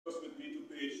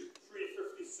page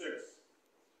 356.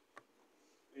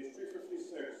 Page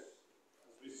 356.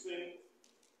 As we sing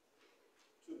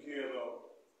together,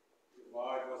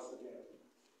 revive us again.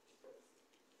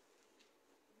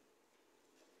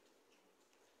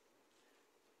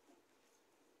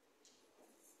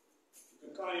 You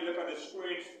can kindly look at the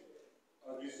screen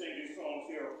as we sing these songs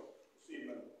here this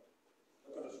evening.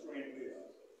 Look at the screen, please.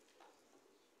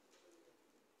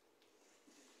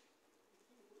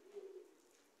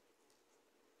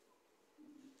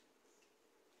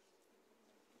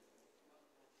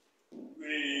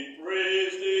 We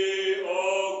praise thee, O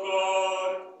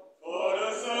God, for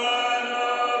the Son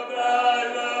of thy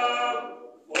love,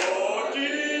 for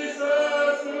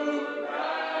Jesus who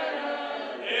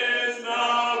died is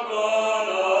now gone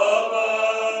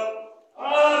above.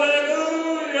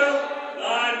 Hallelujah,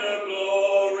 thine the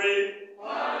glory.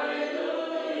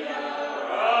 Hallelujah,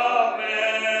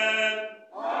 amen.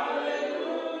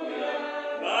 Hallelujah,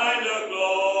 thine the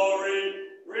glory.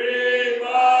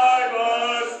 Revive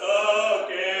us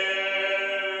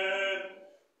again.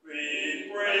 We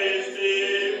praise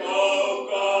thee, O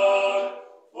God,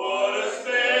 for the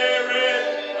Spirit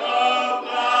of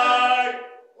light,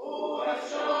 who has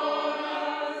shown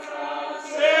us our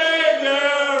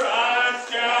Savior and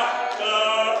scatter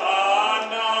our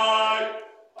night.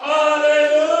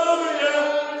 Hallelujah,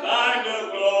 thine the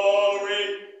glory.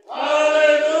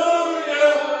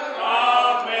 Hallelujah,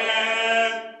 amen.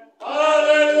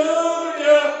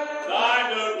 Hallelujah, thine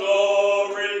the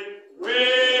glory.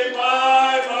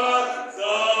 Revive us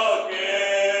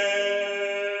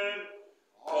again.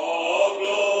 All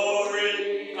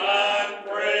glory and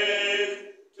praise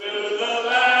to the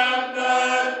Lamb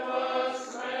that was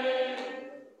slain,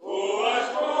 who has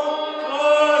borne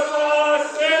us our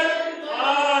sin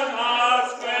and has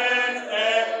cleansed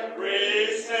every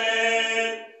sin.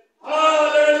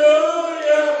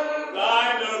 Hallelujah,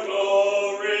 thine the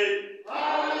glory.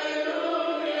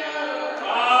 Hallelujah,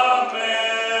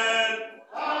 amen.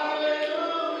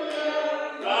 Hallelujah,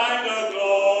 thine the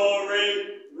glory.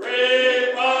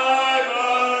 Revive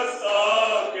us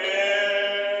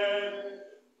again.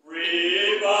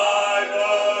 Revive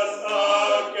us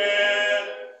again.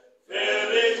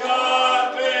 Fill each heart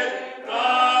with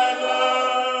thy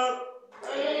love.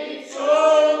 So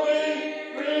we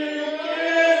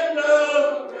rekindle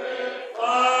with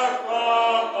fire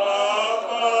from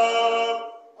above.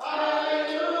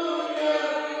 Hallelujah,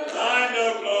 thine the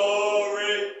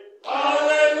glory.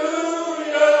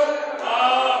 Hallelujah,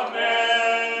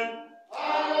 amen.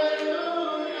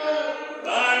 Hallelujah,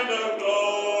 thine the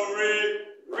glory.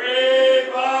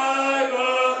 Revive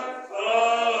us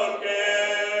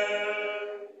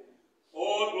again.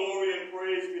 All glory and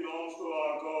praise belongs to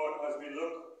our God as we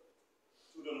look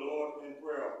to the Lord in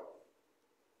prayer.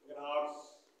 We're going to ask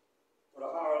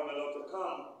Brother Harold Miller to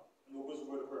come and open us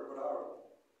with a prayer. Brother Harold.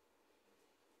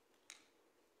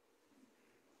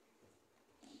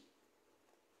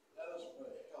 Let us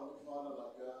pray. Heavenly Father,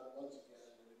 our God, once again,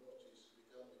 in the name of Jesus, we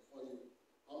come before you,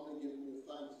 humbly giving you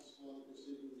thanks this morning, this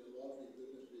evening, dear Lord, for your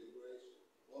goodness, for your grace,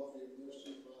 Lord, for your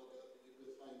mercy, Father God. We give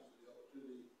you thanks for the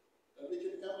opportunity that we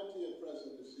can come into your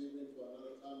presence this evening for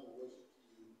another time of worship to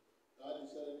you. God, you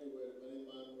said anywhere, if any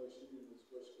man worship you, must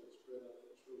worship in spirit and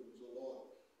in truth. And so, Lord,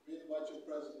 we invite your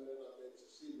presence in our midst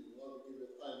this evening. Lord, we give you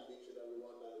thanks for each and every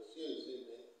one that is here this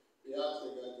evening. We ask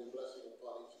that God, your blessing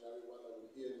upon each and every one that will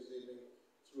hear this evening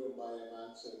through and by a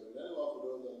man servant. And Lord, for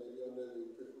those that may be on there,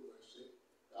 we pray for mercy.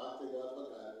 I ask God for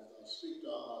guidance. Now speak to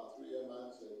our heart through your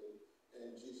man servant.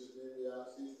 In Jesus' name we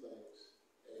ask these things.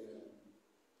 Amen.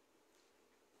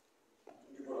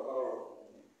 Thank you, Brother Harold.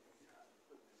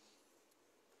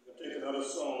 We'll take another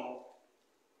song.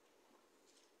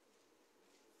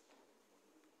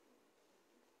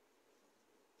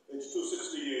 Page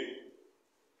 268.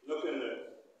 Look in there.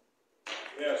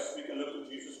 Yes, we can look to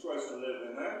Jesus Christ and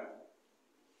live. Amen?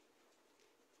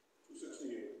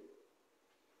 268.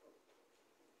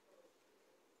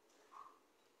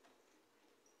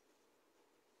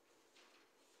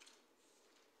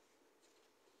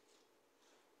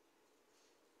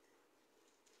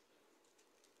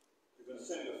 You can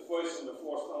sing the first and the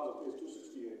fourth stanza of page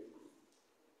 268.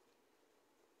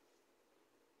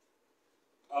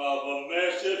 Have a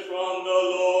message from the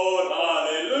Lord,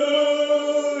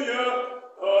 hallelujah.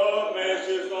 A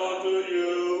message unto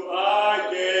you I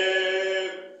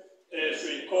give. It's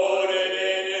recorded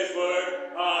in his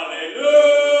word,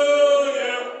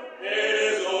 hallelujah. It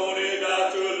is only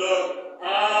that you look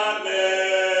and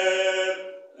live.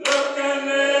 Look and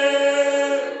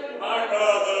live, my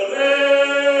brother,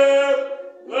 live.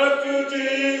 Look to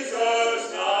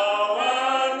Jesus now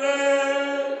and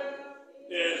then.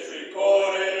 It's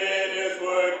recorded in his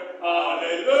word.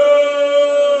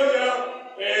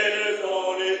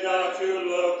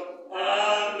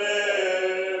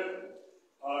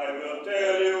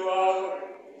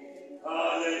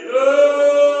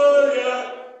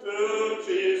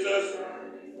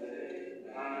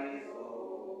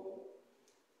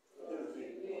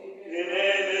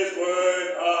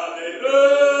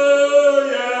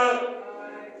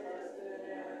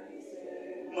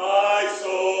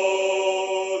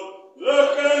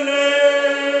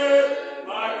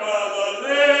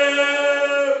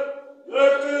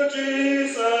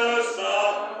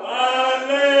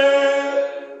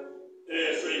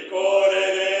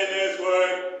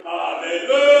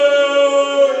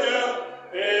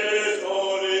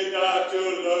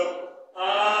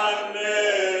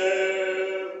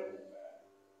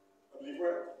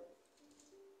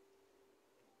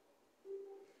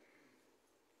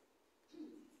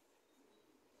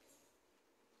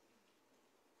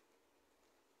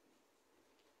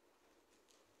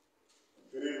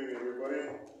 Good evening, everybody.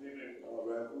 Good evening.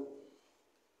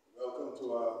 Welcome to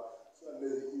our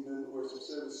Sunday evening worship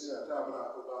service here at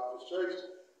Tabernacle Baptist Church.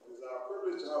 It is our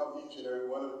privilege to have each and every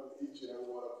one of you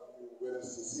with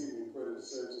us this evening. Pray that the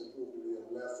service will prove to be a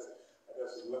blessing. I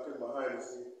just was looking behind the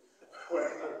scene.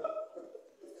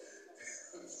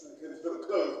 It's getting so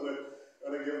close, but I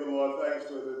want to give the Lord thanks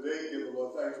for the day, give the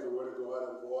Lord thanks for the word of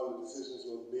God, and for all the decisions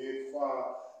that were made for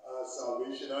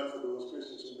salvation, and for those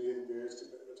Christians who made various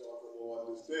commitments unto the Lord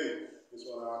this day. Just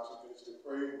want to ask you to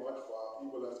pray much for our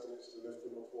people. Let's continue to lift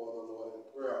them before the Lord in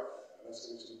prayer. And let's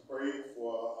continue to pray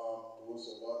for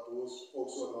those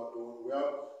folks who are not doing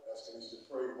well. Let's continue to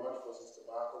pray much for Sister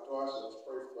McIntosh. Let's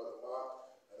pray for Brother Mark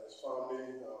and his family.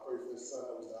 Pray for his son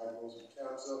that was diagnosed with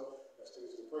cancer. Let's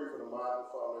continue to pray for the Martin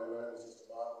family. I learned that Sister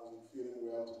Martin wasn't feeling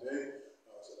well today.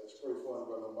 So let's pray for him,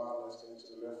 Brother Martin. Let's continue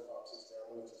to lift up Sister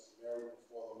Emily and Sister Mary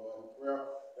before the Lord in prayer.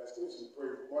 Let's continue to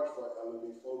pray much for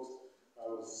elderly folks. I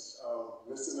was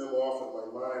listing them off in my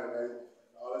mind, and I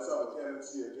always have a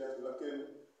tendency of just looking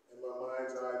in my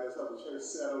mind's eye. That's how the church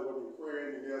settled when you're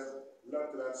praying. You just look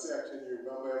to that section, you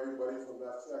remember everybody from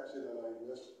that section, and I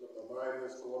just with my mind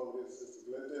just going over to Sister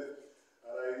Clinton.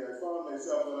 And I found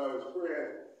myself when I was praying,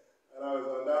 and I was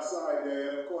on that side there,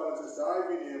 and I called Sister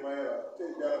Ivy in my head.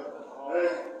 Take that.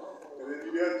 And then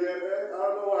you just get that. I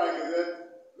don't know why, because that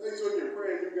place when you're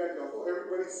praying, you got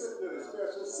everybody sitting in a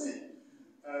special seat.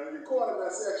 And you're calling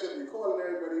that section, you're calling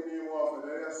everybody's name off, and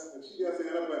she just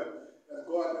ended up and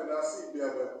God in that seat there.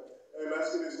 But hey, let's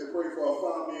continue to pray for our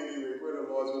family anyway. Pray the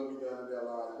Lord's will be done in their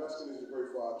lives. Let's continue to pray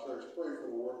for our church. Pray for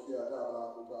the work here at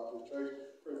Tabernacle Baptist Church.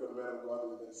 Pray for the man of God who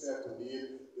has been set to lead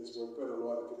this work. Pray the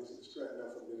Lord to continue to strengthen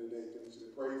them from day to day. Continue to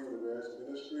pray for the various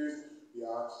ministries. We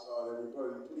ask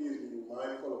everybody, please be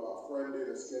mindful of our friend day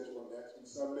that's scheduled for next week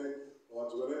Sunday.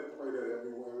 Lord's willing, pray that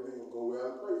everything will go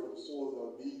well. Pray for the souls that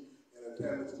will be in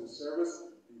attendance to the service.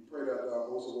 We pray that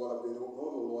most of all, if they don't know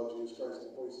the Lord Jesus Christ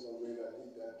in person in a way that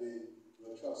they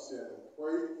will trust Him and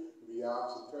pray. We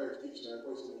ask and encourage each and every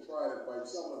person to try and invite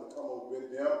someone to come up with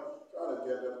them. Try to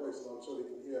get that person on so they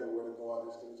can hear the word of God.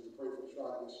 Let's continue to pray for the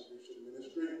tract distribution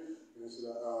ministry. And this is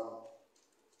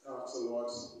ask the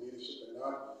Lord's leadership in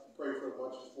that. Pray for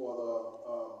much for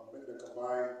the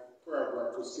combined prayer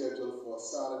breakfast scheduled for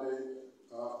Saturday.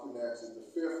 After next is the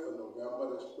 5th of November.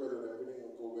 Let's pray that everything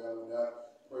will go well with that.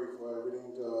 Pray for everything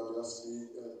to just be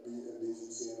in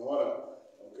decency and order.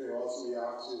 Okay, also we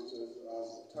ask you to,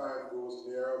 as the time goes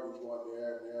near, we draw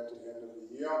near and near to the end of the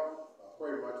year.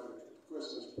 Pray much for the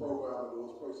Christmas program and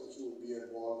those persons who will be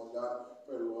involved in that.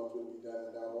 Pray the Lord will be done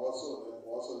in that also. And then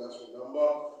also let's remember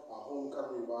our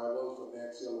homecoming revival for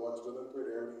next year, Lord's willing. Pray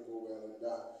that everything go well in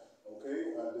that. Okay,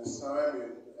 at this time we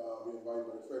invite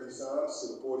Brother Freddie Sands to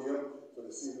the podium for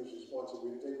this evening's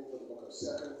responsibility taken from the book of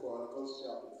 2 Chronicles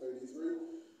chapter 33.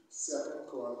 2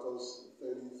 Chronicles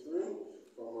 33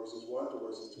 from verses 1 to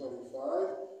verses 25.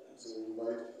 So we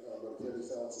invite Brother Freddie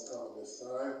Sands to come at this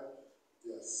time.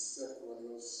 Yes, 2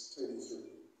 Chronicles 33.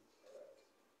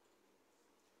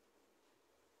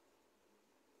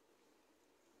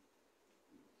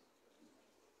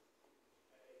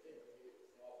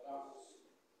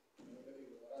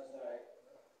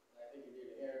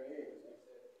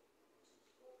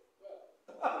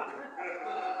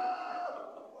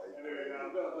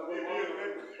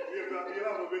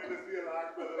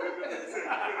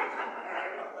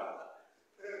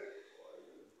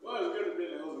 Well, it's good to be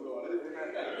in the house of God.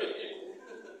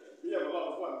 We have a lot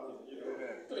of fun, you know.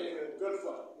 Good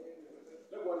fun.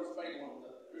 Nobody's fighting one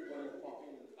another. Everybody's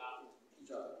talking and laughing at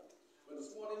each other. But this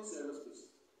morning's service was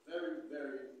very,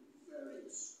 very, very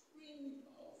extremely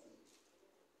powerful.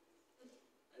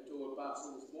 I told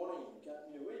Pastor this morning, he kept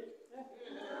me awake.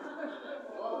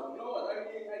 Oh, Lord, I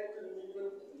couldn't even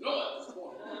know it this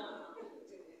morning.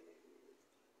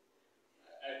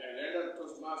 I learned that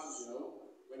Toastmasters, you know,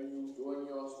 when you doing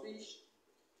your speech,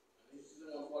 and he's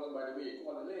someone calling by the way, you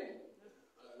call a name,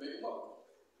 and I wake him up.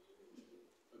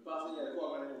 The pastor had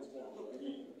called my name this morning.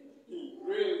 He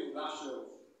really lashed out.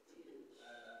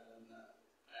 And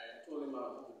I told him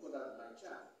I have to put that in my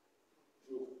chat.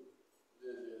 So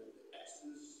the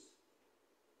Exodus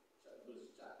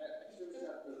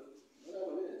chapter,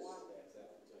 whatever it is.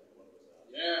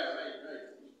 Yeah, right.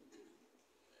 We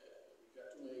got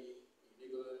too many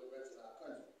illegal immigrants in our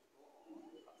country.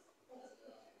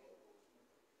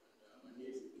 And we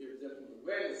need to give them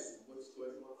awareness of what's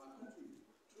going on in our country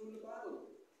through the Bible.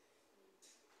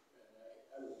 And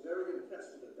I was very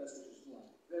impressed with the message this morning.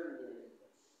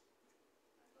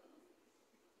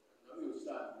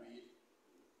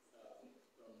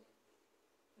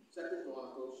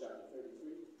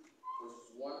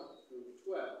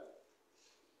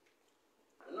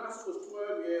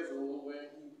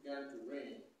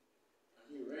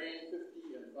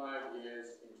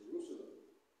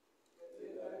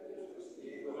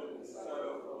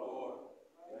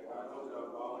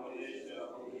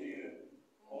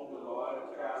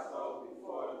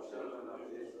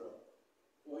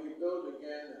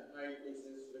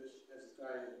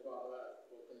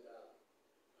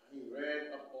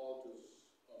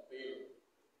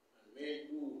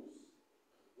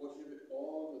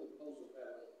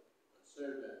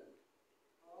 serve them.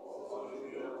 Also to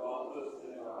build altars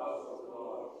in the house of the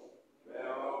Lord,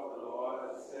 whereof the Lord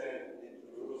has said in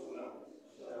Jerusalem,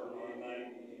 shall be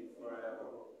my name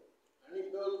forever. And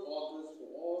he built altars for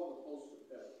all the hosts of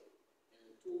heaven, in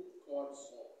the two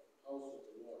courts of the house of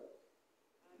the Lord.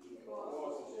 He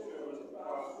caused his children to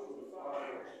pass through the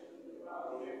fire, and the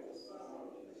valley of the son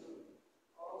of Egypt.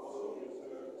 Also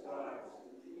reserved times,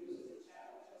 used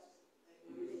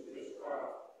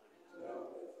witchcraft,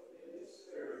 dealt with familiar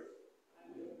spirits,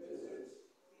 and in visits,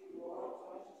 he wrought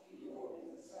evil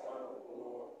in the sight of the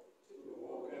Lord, to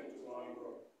provoke him to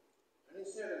anger. And he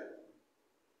set a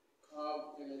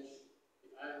carved image,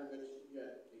 the iron which he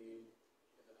had made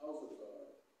in the house of God,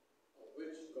 of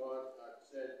which God had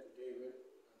said to David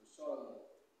and to Solomon,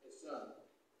 his son,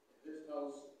 in this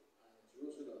house and in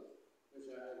Jerusalem, which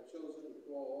I have chosen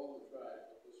before all the tribes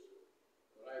of Israel,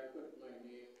 will I put my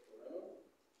name forever?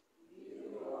 Neither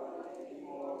will I any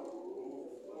more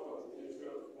remove the foot of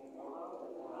Israel from out of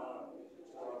the land which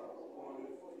I have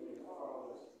appointed for your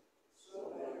fathers,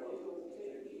 so that they will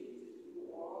take heed to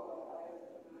do all that I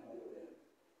have commanded them,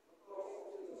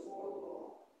 according to the whole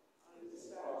law, and the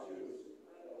statutes,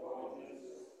 and the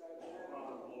ordinances that I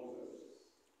command Moses.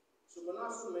 So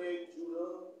Manasseh made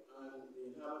Judah and the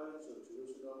inhabitants of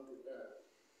Jerusalem to err,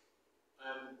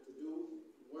 and to do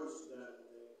worse than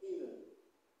the heathen,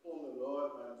 whom the Lord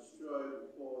had destroyed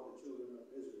before the children of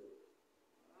Israel.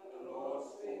 And the Lord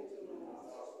spake to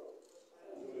Manasseh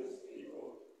and to his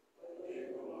people, but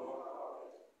they will not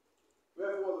hearken.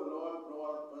 Wherefore the Lord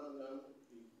brought upon them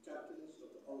the captains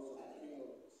of the host of the king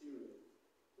of Assyria,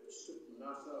 which took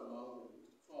Manasseh among the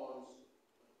thorns,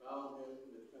 and bound him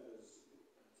with fetters,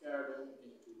 and carried him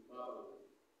into Babylon.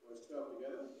 Verse 12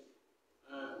 together.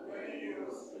 And When he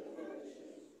was finished,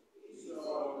 he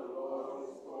saw the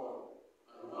Lord his God,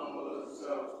 and humbled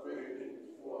himself greatly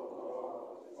before the God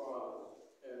of his fathers.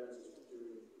 Parents, Sister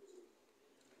Julia, please.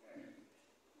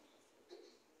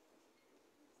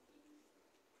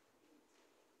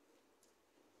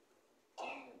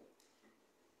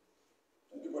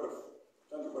 Thank you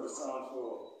for the sound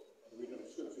for the reading of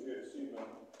scripture here this evening.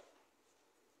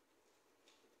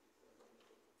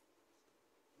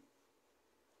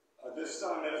 At this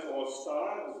time, let us all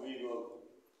stand as we will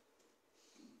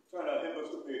turn our hymnals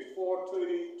to page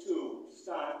 432.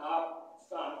 Stand up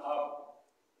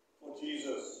for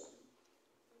Jesus.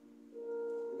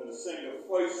 We're going to sing the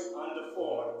voice and the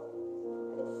fort.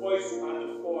 The voice and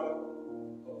the fort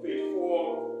of page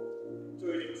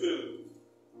 432.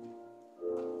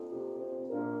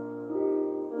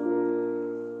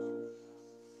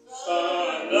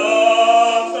 Stand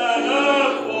up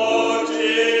for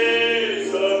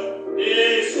Jesus, the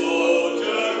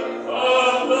soldier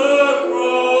of the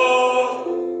cross.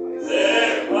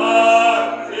 Their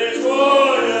path is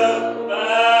royal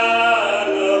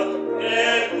banner,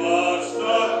 it must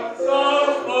not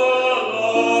suffer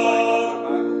long.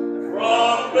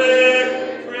 From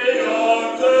victory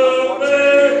unto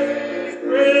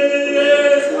victory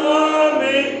is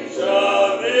coming, shall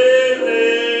believe.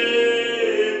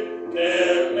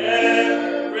 Till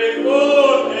every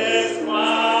foot is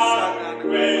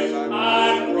vanquished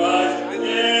and Christ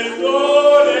is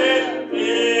loaded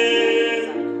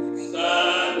in.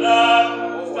 Stand up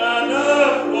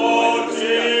for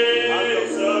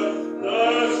Jesus, the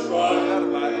strife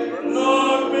will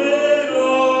not be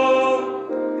long.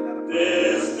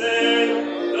 This day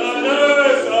the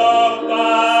nurse of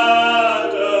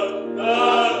battle, the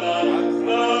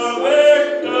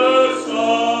victor's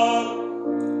song.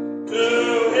 To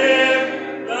him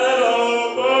that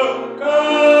overcometh,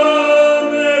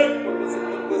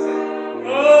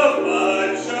 of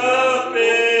mine shall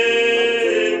be,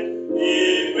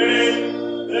 even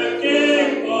the King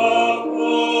of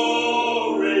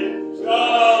glory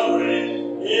shall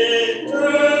reign eternally.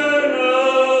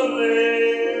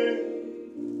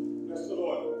 Bless the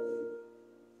Lord.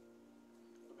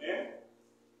 Amen.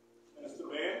 Minister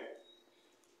Ben,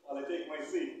 while I take my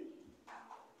seat.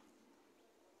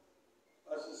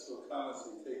 Ushers will come as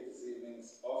we take this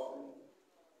evening's offering.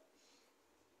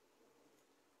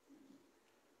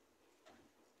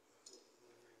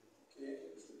 Okay,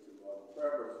 let's get to God.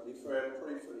 Prayer, Fred,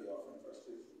 pray for the offering first,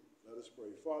 please. Let us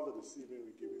pray. Father, this evening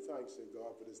we give you thanks, dear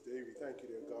God, for this day. We thank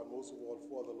you, dear God, most of all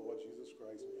for the Lord Jesus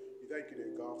Christ. We thank you,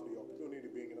 dear God, for the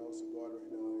opportunity of being in the house of God right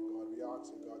now, dear God. We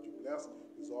ask, dear God, you bless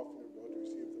this offering we're about to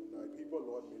receive from thy people.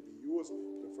 Lord, may be yours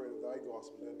to the friend of thy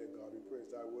gospel. And, dear God, we pray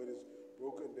as thy word is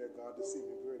broken, dear God, this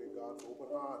evening. We pray, dear God, for open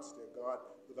hearts, dear God,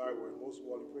 to thy word. Most of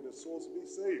all, we pray that souls be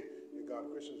saved. Dear God,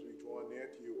 Christians be drawn near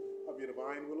to you. Have your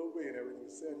divine will and way in everything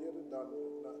said here and done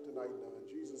tonight now. In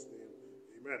Jesus' name,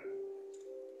 amen.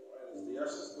 All right, As the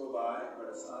ushers go by,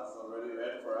 Brother San's already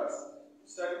read for us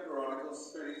 2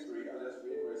 Chronicles 33. I'll just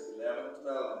read verse 11,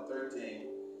 12, and 13.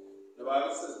 The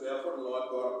Bible says, "Therefore the Lord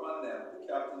brought upon them the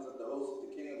captains of the host of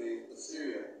the king of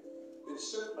Assyria,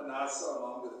 which took Manasseh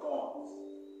among the thorns,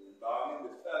 and bound him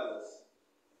with feathers,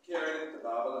 and carried him to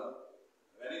Babylon.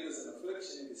 And when he was in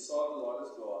affliction, he besought the Lord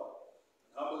his God,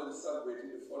 and humbled himself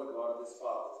greatly before the God of his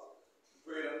fathers, and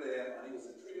prayed unto him, and he was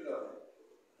entreated of him,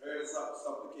 and heard his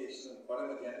supplication, and brought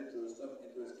him again to Jerusalem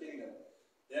into his kingdom.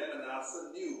 Then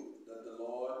Manasseh knew that the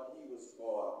Lord, he was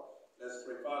God." Let's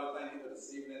pray. Father, thank you for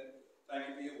this evening. Thank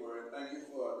you for your word. Thank you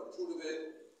for the truth of it.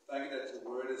 Thank you that your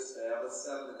word is forever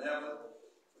settled in heaven.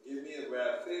 Forgive me if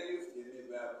where I failed you. Forgive me if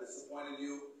where I've disappointed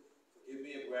you. Forgive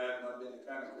me if where I've not been the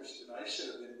kind of Christian I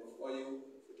should have been before you.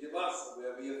 Forgive us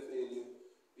where we have failed you.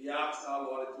 We ask now,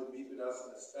 Lord, that you meet with us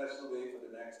in a special way for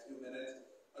the next few minutes.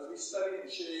 As we study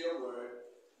and share your word,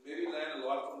 maybe learn a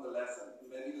lot from the lesson.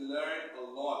 Maybe learn a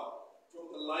lot from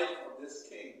the life of this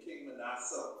king, King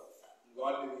Manasseh. And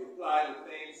God, may we apply the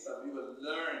things that we will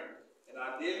learn in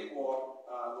our daily walk,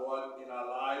 Lord, in our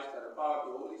lives, that are power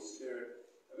of the Holy Spirit.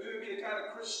 And we will be the kind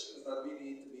of Christians that we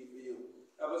need to be for you.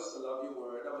 Help us to love your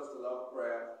word. Help us to love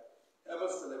prayer. Help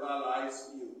us to live our lives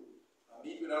for you.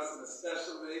 Meet with us in a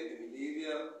special way. May we leave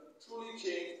here truly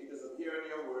changed because of hearing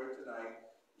your word tonight.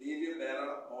 Leave you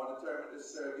better, more determined to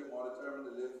serve you, more determined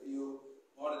to live for you,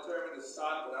 more determined to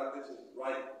stand for that which is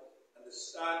right, and to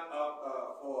stand up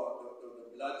for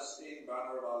the blood-stained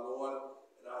banner of our Lord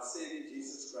and our Savior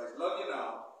Jesus Christ. Love you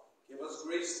now. Give us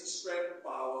grace and strength and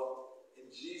power.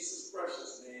 In Jesus'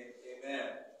 precious name,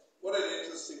 amen. What an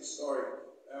interesting story.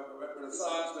 Remember the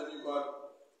Psalms, when you got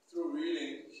through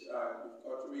reading,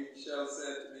 Michelle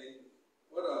said to me,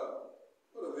 what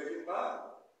a wicked man.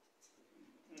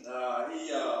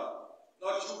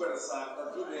 Not you, Brother Sam,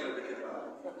 not you being a wicked man.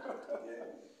 Okay.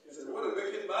 He said, what a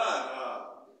wicked man.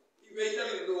 He wait till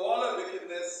he do all the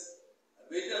wickedness, and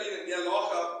wait till he get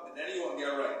locked up, and then he won't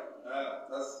get right.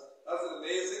 That's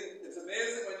amazing. It's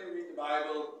amazing when you read the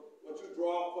Bible, what you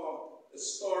draw from the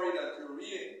story that you're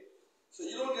reading. So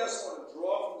you don't just want to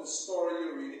draw from the story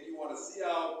you're reading, you want to see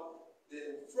how,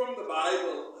 from the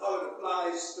Bible, how it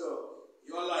applies to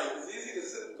your life. It's easy to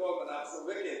sit and call Manasseh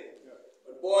wicked. Yeah.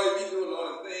 But boy, we do a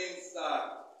lot of things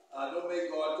that don't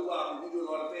make God too happy. We do a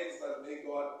lot of things that make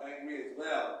God angry as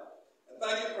well. And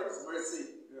thank you for his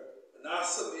mercy. Yeah.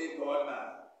 Manasseh made God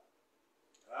mad.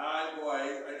 And boy,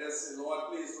 I just say,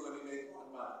 Lord, please don't let me make God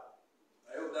mad.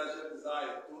 I hope that's your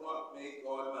desire. Do not make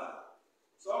God mad.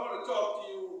 So I want to talk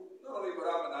to you not only about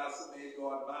how Manasseh made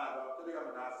God mad, but I'll tell you how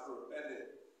Manasseh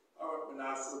repented.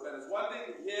 It's one thing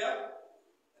to hear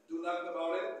and do nothing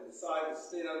about it and decide to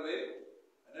stay that way.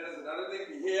 And then there's another thing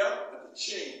to hear and to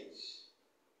change.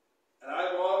 And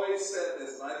I've always said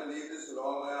this, and I believe this with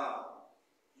all my heart.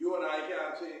 You and I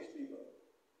can't change people.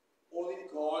 Only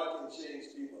God can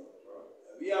change people.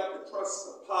 And we have to trust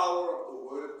the power of the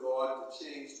Word of God to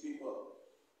change people.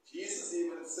 Jesus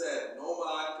even said, no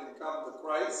man can come to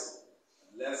Christ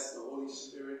unless the Holy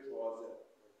Spirit draws him.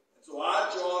 And so our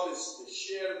job is to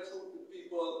share the truth with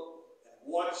people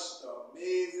and watch the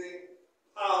amazing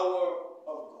power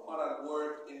of God at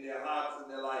work in their hearts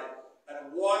and their life.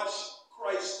 And watch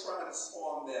Christ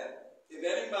transform them. If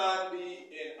any man be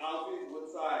in Alfred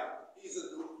Woodside, he's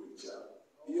a new creature.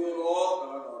 Behold all,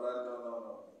 no.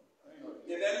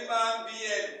 If any man be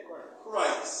in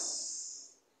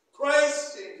Christ,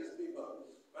 Christ changes people.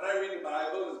 When I read the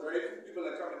Bible, there's very few people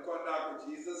that come in contact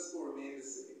with Jesus who remain the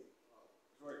same.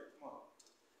 Right, come on.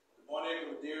 The morning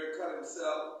when Derek cut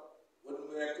himself,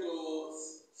 wouldn't wear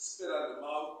clothes, spit out the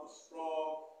mouth, was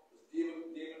strong, was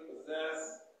demon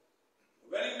possessed.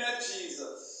 When he met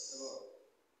Jesus,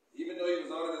 even though he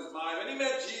was out of his mind, when he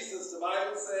met Jesus, the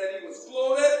Bible said he was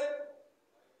clothed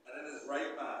and in his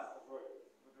right mind.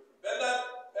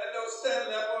 When those 10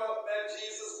 lepers met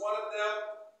Jesus, one of them,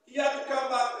 he had to come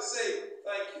back to say,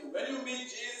 thank you. When you meet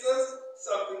Jesus,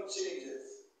 something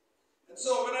changes. And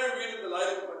so when I read the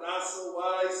life of Manasseh,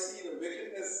 while I see the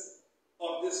wickedness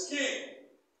of this king,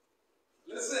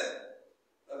 listen,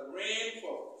 that reigned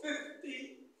for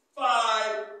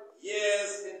 55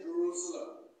 years in Jerusalem.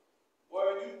 Boy,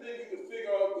 when you think you can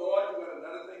figure out God, you got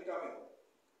another thing coming.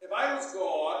 If I was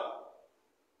God,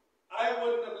 I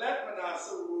wouldn't have let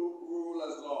Manasseh rule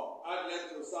as long. I'd let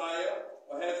Josiah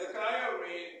or Hezekiah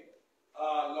reign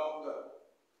longer.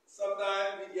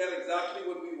 Sometimes we get exactly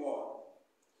what we want.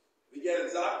 We get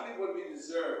exactly what we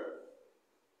deserve.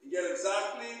 We get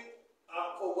exactly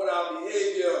for what our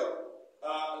behavior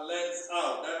lends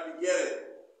out. That we get it.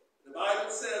 The Bible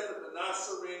says that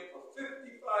Manasseh reigned for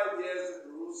 55 years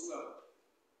in Jerusalem.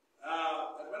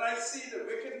 And when I see the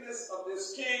wickedness of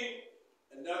this king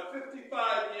and that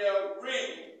 55-year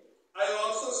reign, I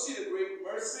also see the great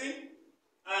mercy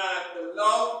and the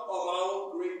love of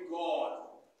our great God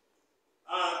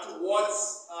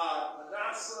towards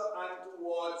Manasseh and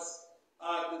towards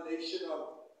the nation of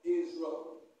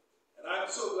Israel. And I'm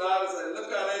so glad as I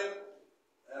look at it,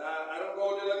 and I don't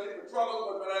go there looking for trouble,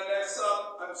 but when I mess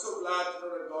up, I'm so glad to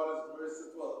know that God is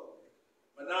merciful.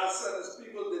 Manasseh and his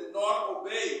people did not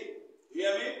obey. You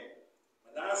hear me?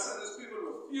 Manasseh and his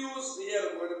people refused to hear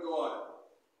the word of God.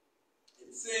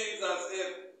 It seems as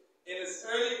if in his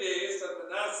early days that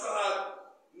Manasseh had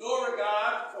no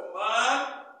regard for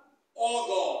man or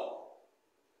God.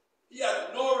 He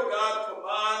had no regard for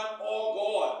man or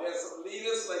God. There's some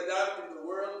leaders like that in the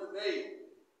world today.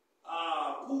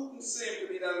 Putin seemed to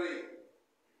be that way.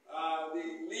 The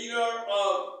leader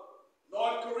of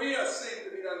North Korea seemed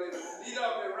to be that way. The leader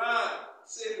of Iran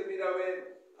seemed to be that way.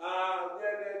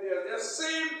 There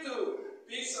seem to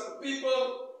be some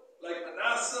people like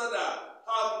Manasseh that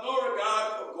have no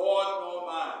regard for God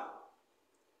nor man.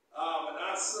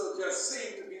 Manasseh just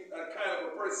seemed to be that kind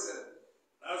of a person.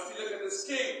 As we look at this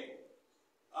king,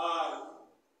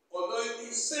 although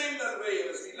he seemed that way,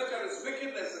 as we look at his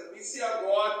wickedness and we see how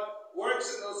God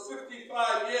works in those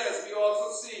 55 years, we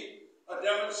also see a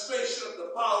demonstration of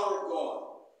the power of God.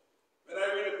 When I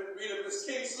read of this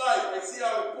king's life, I see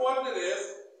how important it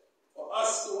is for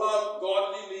us to have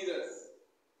godly leaders.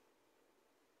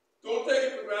 Don't take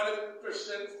it for granted,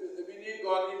 Christians, that we need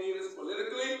godly leaders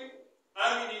politically,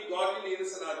 and we need godly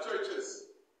leaders in our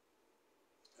churches.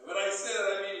 And when I say that,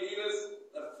 I mean leaders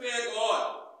that fear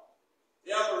God.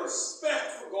 They have a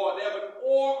respect for God. They have an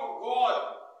awe of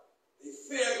God. They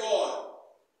fear God.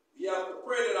 We have to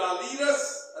pray that our leaders,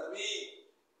 that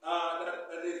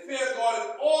they fear God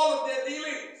in all of their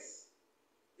dealings.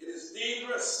 It is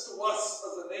dangerous to us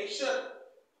as a nation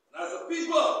and as a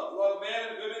people who have men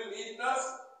and women leading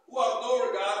us who have no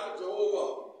regard for Jehovah.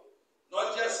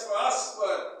 Not just for us,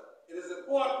 but it is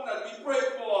important that we pray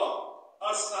for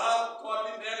us to have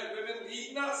godly men and women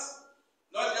leading us.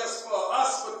 Not just for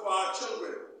us, but for our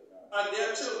children and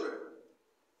their children.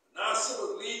 Manasseh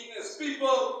was leading his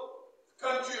people, the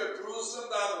country of Jerusalem,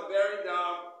 down a very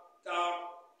dark path.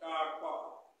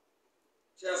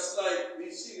 Just like we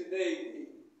see today, the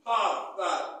path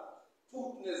that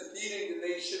Putin is leading the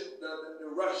nation, the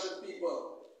Russian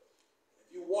people.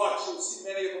 If you watch, you'll see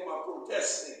many of them are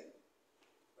protesting.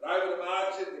 But I would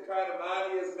imagine the kind of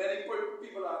man he is, many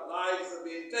people's lives are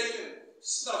being taken,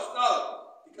 snuffed out,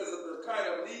 because of the kind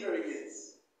of leader he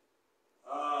is.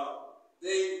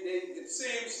 It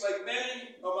seems like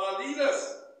many of our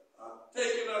leaders are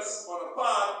taking us on a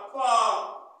path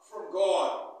far from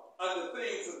God and the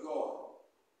things of God.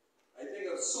 I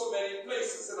think of so many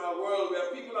places in our world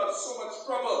where people have so much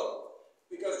trouble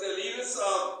because their leaders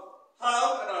have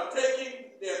and are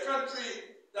taking their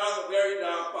country down a very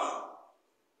dark path.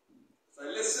 As I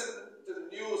listen to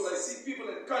the news, I see people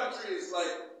in countries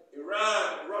like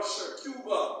Iran, Russia,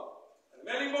 Cuba, and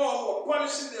many more who are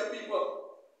punishing their people.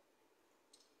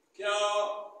 You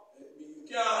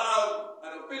can't have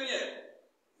an opinion.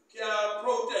 You can't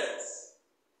protest.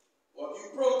 Or if you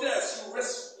protest, you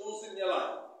risk losing your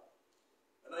life.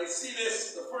 And I see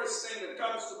this, the first thing that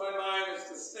comes to my mind is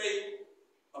the state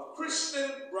of Christian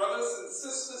brothers and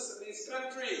sisters in these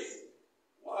countries.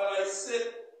 While I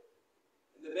sit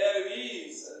in the bed of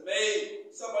ease, and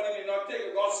somebody may not take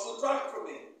a gospel tract from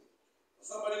me.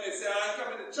 Somebody may say, I ain't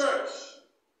coming to church.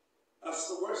 That's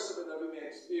the worst of it that we may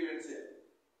experience here.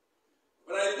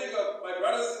 When I think of my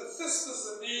brothers and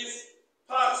sisters in these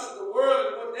parts of the world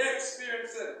and what they're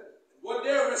experiencing, and what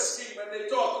they're risking when they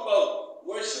talk about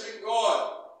worshiping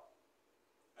God,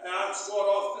 I ask God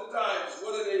oftentimes,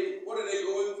 what are they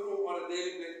going through on a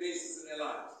daily basis in their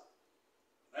lives?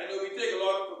 I know we take a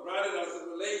lot for granted as it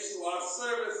relates to our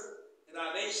service in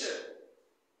our nation.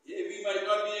 Yeah, we might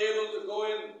not be able to go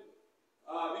in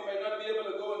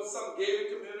some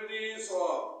gated communities,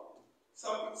 or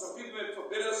some people may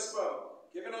forbid us from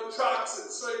giving out tracts in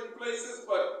certain places,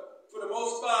 but for the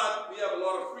most part, we have a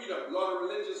lot of freedom, a lot of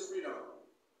religious freedom.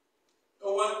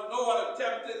 No one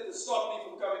attempted to stop me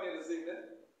from coming in this evening.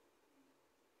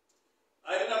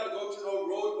 I didn't have to go through no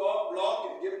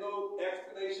roadblock and give no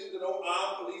explanation to no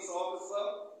armed police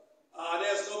officer.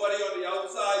 There's nobody on the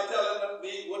outside telling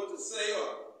me what to say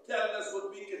or telling us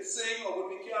what we can sing or what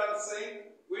we can't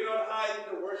sing. We're not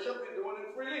hiding the worship, we're doing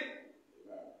it freely.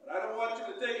 But I don't want you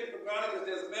to take it for granted because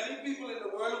there's many people in the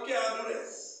world who can't do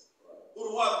this, who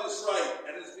don't have this right.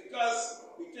 And it's because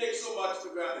we take so much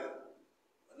for granted.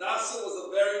 Manasseh was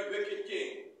a very wicked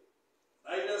king.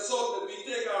 I just hope that we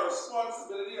take our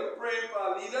responsibility of praying for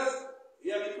our leaders. We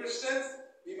You hear me, Christians?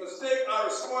 We must take our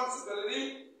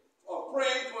responsibility of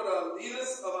praying for the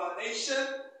leaders of our nation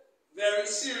very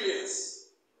serious.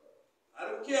 I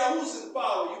don't care who's in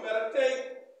power. You better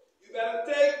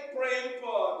take praying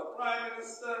for the Prime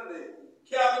Minister and the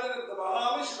Cabinet of the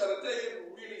Bahamas. You better take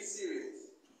it really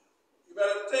serious. You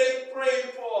better take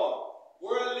praying for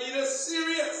world leaders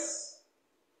serious.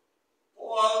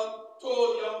 Paul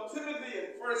told young Timothy in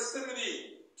 1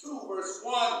 Timothy 2, verse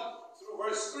 1 through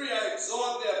verse 3, I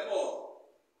exhort therefore.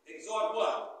 Exhort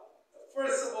what?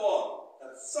 First of all,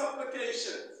 that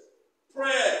supplications,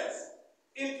 prayers,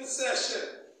 intercession,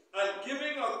 and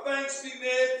giving of thanks be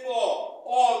made for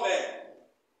all men.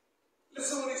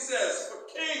 Listen what he says,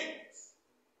 for kings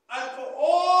and for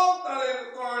all that are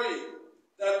in authority.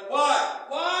 That why?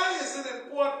 Why is it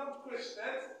important,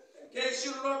 Christians, in case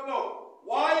you do not know,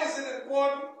 why is it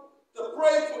important to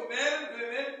pray for men and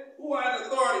women who are in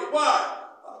authority? Why?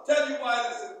 I'll tell you why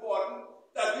it is important.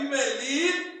 That we may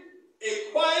lead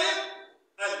a quiet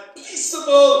and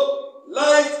peaceable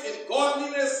life in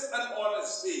godliness and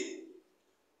honesty.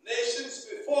 Nations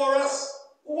before us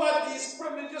who had these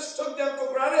privileges took them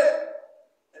for granted.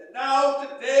 And now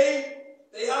today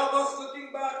they have us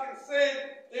looking back and saying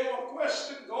they will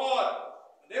question God.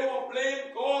 And they will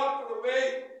blame God for the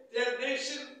way their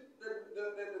nation,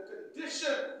 the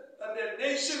condition that their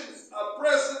nations are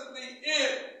presently in.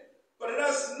 But it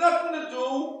has nothing to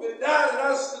do with that. It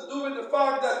has to do with the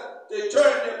fact that they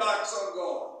turned their backs on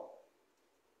God.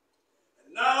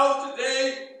 And now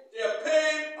today they are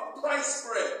paying a price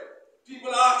for it.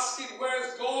 People asking,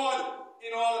 where's God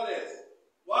in all of this?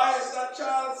 Why is that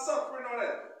child suffering on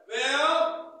it?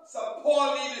 Well, some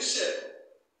poor leadership.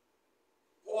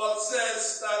 Paul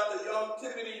says that the young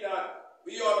Timothy that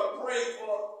we ought to pray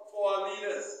for our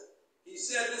leaders. He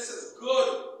said this is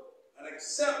good and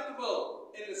acceptable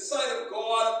in the sight of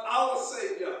God, our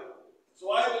Savior.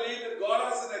 So I believe that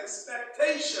God has an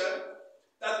expectation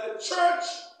that the church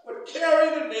would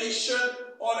carry the nation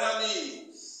on her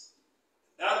knees.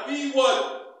 That we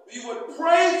would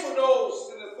pray for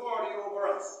those in authority over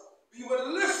us. We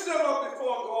would lift them up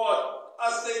before God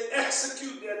as they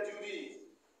execute their duties.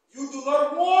 You do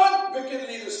not want wicked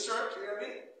leaders, church, you hear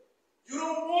me? You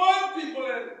don't want people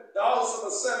in the house of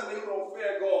assembly who don't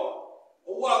fear God,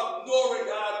 or who have no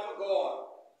regard for God.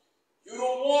 You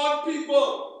don't want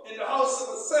people in the house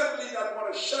of assembly that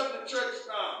want to shut the church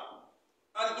down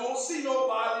and don't see no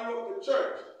value of the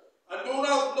church and don't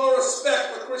have no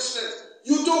respect for Christians.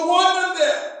 You don't want them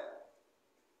there.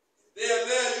 If they are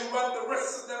there, you run the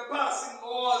risk of them passing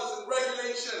laws and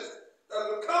regulations that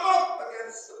will come up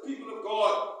against the people of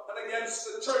God and against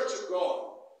the church of God.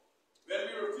 When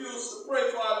we refuse to pray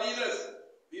for our leaders,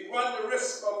 we run the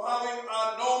risk of having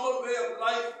our normal way of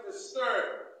life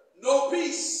disturbed. No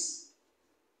peace.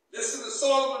 Listen to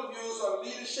Solomon's views on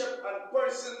leadership and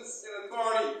persons in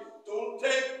authority. Don't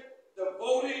take the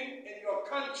voting in your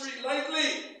country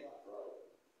lightly.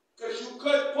 Because you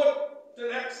could put the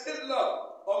next Hitler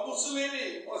or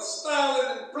Mussolini or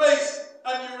Stalin in place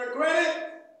and you regret it.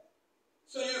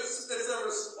 So it's a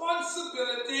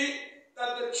responsibility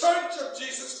that the Church of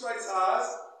Jesus Christ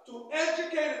has to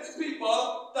educate its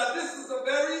people that this is a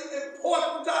very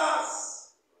important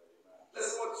task.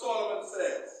 Listen what Solomon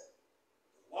says.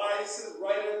 The wisest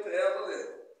writer to ever live.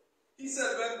 He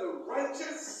said, when the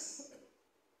righteous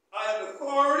are in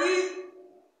authority,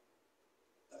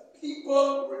 the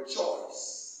people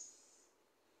rejoice.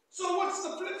 So what's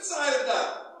the flip side of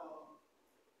that?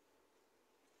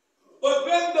 But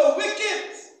when the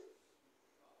wicked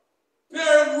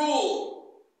bear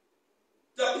rule,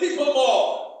 the people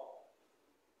mourn.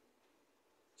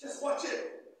 Just watch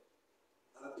it.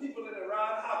 And the people in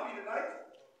Iran happy tonight?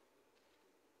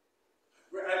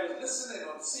 I was listening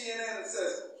on CNN, it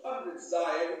says hundreds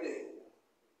die every day.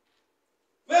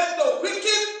 When the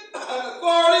wicked are in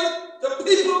authority, the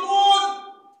people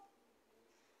mourn.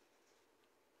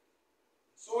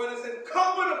 So it is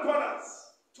incumbent upon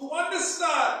us to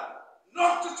understand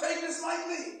not to take this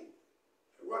lightly.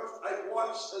 I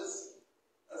watched as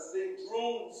the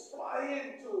drones fly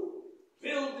into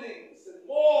buildings and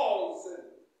malls and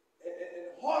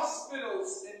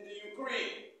hospitals in the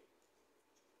Ukraine.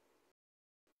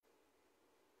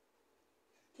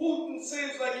 Putin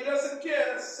seems like he doesn't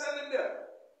care. He's sending them,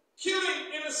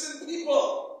 killing innocent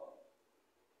people.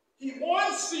 He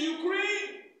wants the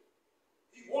Ukraine.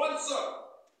 He wants them.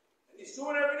 And he's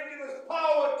doing everything in his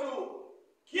power to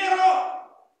get up.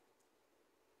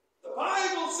 The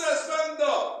Bible says when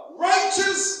the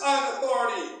righteous are in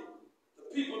authority,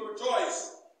 the people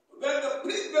rejoice. But when the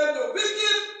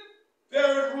wicked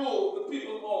bear rule, the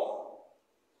people mourn.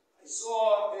 I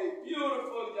saw a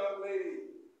beautiful young lady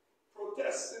protesting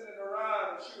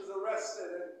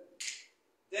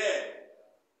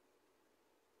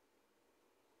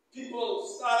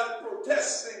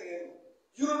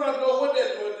You do not know what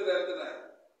they're doing to them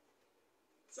tonight.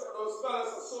 Some of those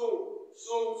fellas are so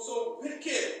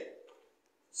wicked,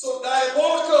 so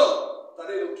diabolical, that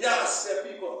they will gas their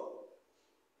people.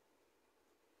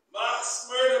 Mass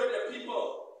murder of their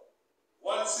people.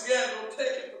 Once again, don't take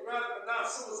it for granted,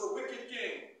 Manasseh was a wicked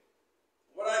king.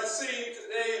 What I've seen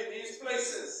today in these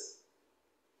places,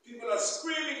 people are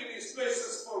screaming in these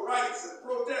places for rights and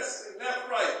protesting left,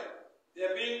 right.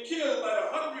 They're being killed by the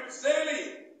hundreds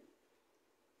daily.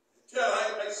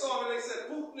 I saw when they said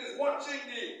Putin is watching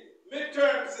the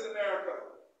midterms in America.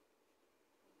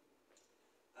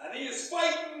 And he is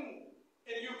fighting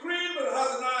in Ukraine, but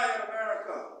has an eye on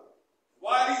America.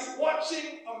 While he's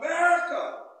watching America,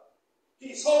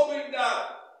 he's hoping that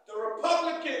the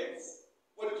Republicans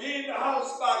would gain the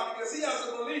House back, because he has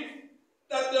a belief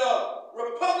that the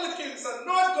Republicans are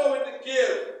not going to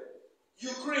give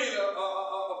Ukraine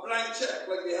a blank check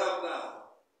like they have now.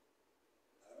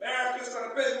 America is going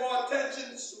to pay more attention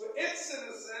to its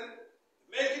citizens,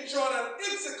 making sure that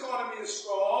its economy is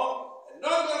strong, and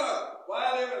not going to,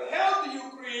 while they will help the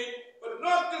Ukraine, but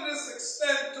not to this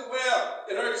extent to where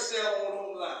it hurts their own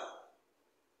homeland.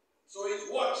 So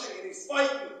he's watching and he's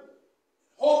fighting,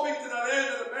 hoping to that end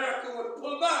that America would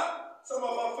pull back some of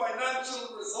our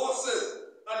financial resources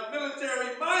and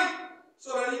military might so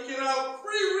that he can have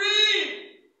free reign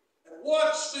and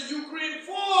watch the Ukraine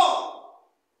fall.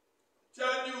 I'm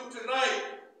telling you tonight,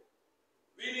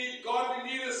 we need godly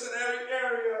leaders in every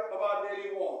area of our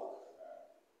daily walk.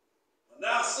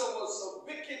 Manasseh was a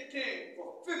wicked king. For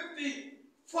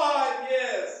 55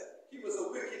 years, he was a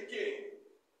wicked king.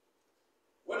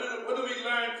 What do we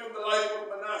learn from the life of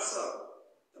Manasseh?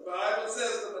 The Bible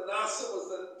says that Manasseh was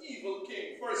an evil king,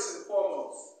 first and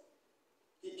foremost.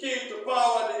 He came to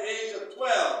power at the age of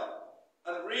 12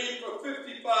 and reigned for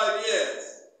 55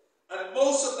 years. And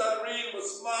most of that reign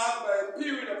was marked by a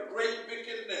period of great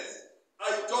wickedness,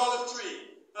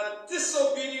 idolatry, and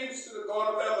disobedience to the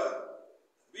God of heaven.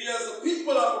 We as a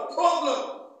people have a problem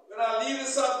when our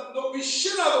leaders have no, we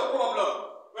should have a problem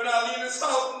when our leaders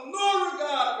have no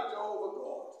regard for Jehovah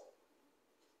God.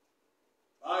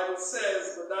 The Bible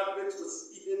says, but that which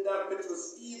was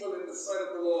evil in the sight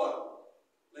of the Lord,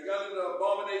 like unto the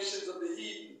abominations of the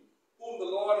heathen, whom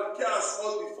the Lord had cast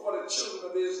out before the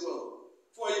children of Israel.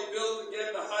 For he built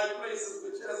again the high places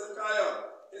which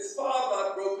Hezekiah, his father,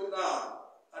 had broken down.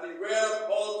 And he reared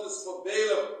up altars for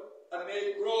Baalim, and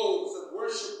made groves, and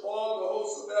worshipped all the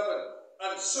hosts of heaven,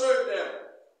 and served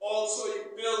them. Also he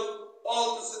built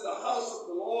altars in the house of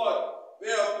the Lord,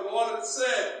 where the Lord had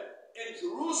said, in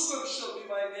Jerusalem shall be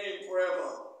my name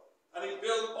forever. And he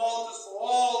built altars for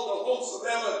all the hosts of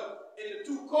heaven in the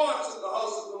two courts of the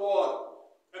house of the Lord.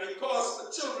 And he caused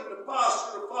the children to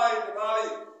pass through the fire in the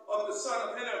valley of the son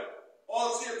of Hinnom.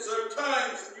 Also he observed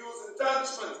times and used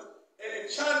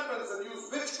enchantments and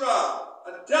used witchcraft,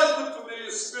 and dealt with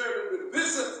familiar spirit and with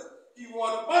wizards. He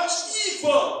wrought much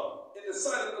evil in the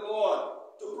sight of the Lord,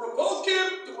 to provoke him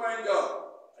to anger.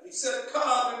 And he set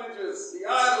carved images, the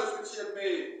idols which he had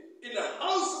made, in the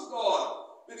house of God,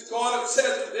 which God had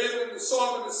said to David and to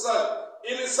Solomon his son,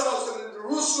 in his house and in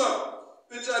Jerusalem,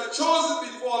 which I have chosen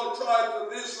before the tribes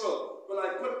of Israel, will I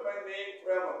put my name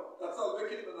forever. That's how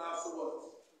wicked Manasseh was.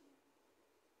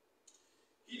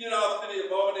 He did after the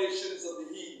abominations of the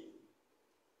heathen.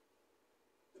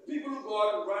 The people of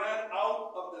God ran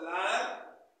out of the land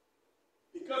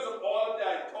because of all of the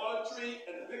idolatry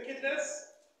and wickedness.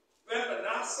 When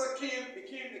Manasseh became the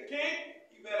king,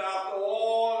 he went after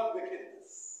all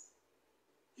wickedness.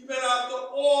 He went after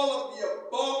all of the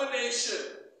abomination,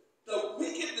 the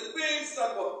wicked, the things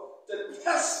that were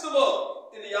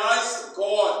detestable in the eyes of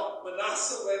God.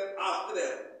 Manasseh went after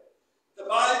them. The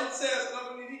Bible says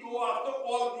not only did he go after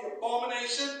all of the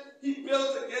abomination, he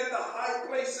built again the high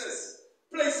places,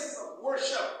 places of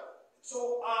worship.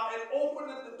 So it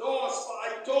opened the doors for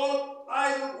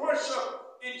idol worship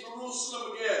in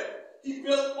Jerusalem again. He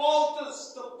built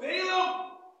altars to Baalim,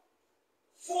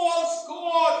 false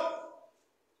god.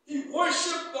 He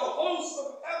worshipped the host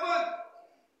of heaven.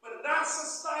 Manasseh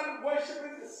started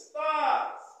worshiping the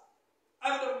stars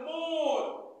and the moon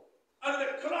and the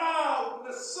cloud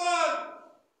and the sun.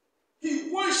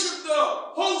 He worshipped the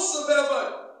hosts of heaven.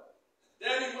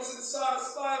 Then he wasn't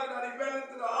satisfied with that. He went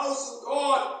into the house of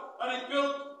God and he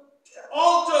built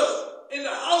altars in the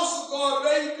house of God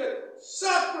where he could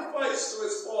sacrifice to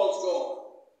his false god.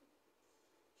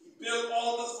 He built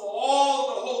altars for all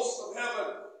the hosts of heaven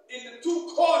in the two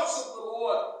courts of the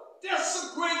Lord,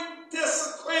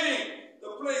 desecrating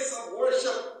the place of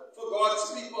worship for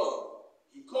God's people.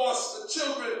 He caused the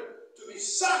children to be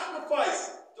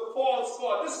sacrificed to false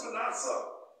god. This Manasseh,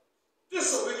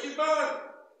 this is a wicked man.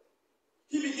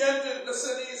 He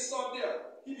listen, he stopped there.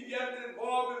 He began to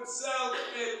involve himself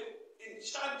in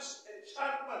enchantments.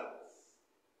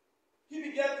 He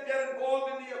began to get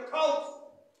involved in the occult.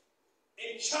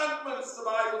 Enchantments, the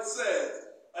Bible says.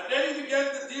 And then he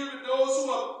began to deal with those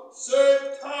who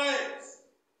observe times.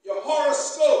 Your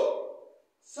horoscope,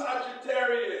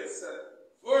 Sagittarius, and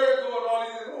Virgo, and all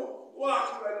these things. Oh, what?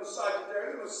 You know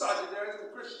Sagittarius? You know Sagittarius is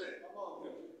a Christian.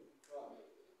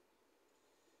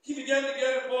 He began to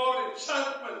get involved in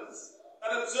enchantments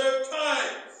and observe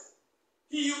times.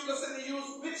 He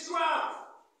used witchcraft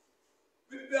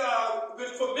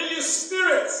with familiar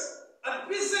spirits and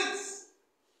visits.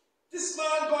 This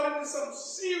man got into some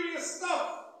serious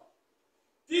stuff.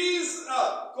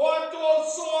 God told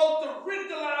Saul to rid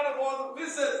the land of all the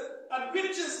wizards and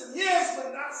witches, and here's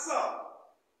Manasseh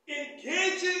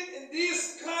engaging in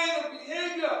this kind of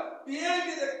behavior,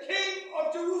 the king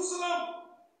of Jerusalem.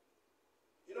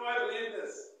 You know, I believe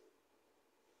this.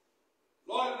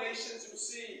 A lot of nations you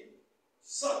see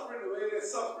suffering the way they're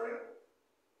suffering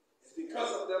is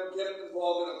because of them getting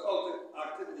involved in occultic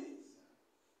activities.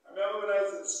 I remember when I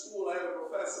was in school, I had a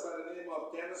professor by the name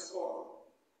of Dennis Cole.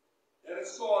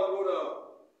 Dennis Cole wrote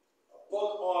a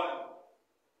book on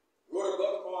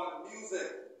music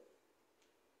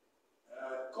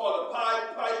called The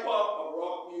Piper of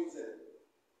Rock Music.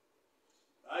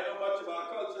 I know much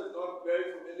about culture, not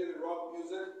very familiar with rock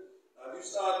music. If you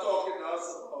start talking to us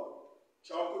about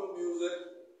chocolate music,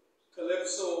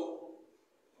 calypso,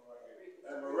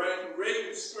 and meringue,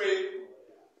 Reagan straight,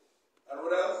 and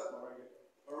what else?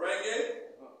 Merengue.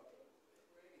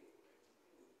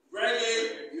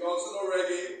 Reggae, you also know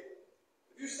reggae.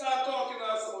 If you start talking to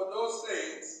us about those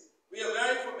things, we are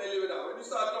very familiar with that. When you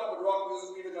start talking about rock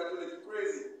music, we look at you like you're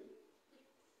crazy.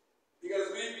 Because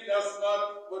that's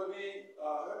not what we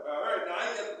heard. Now,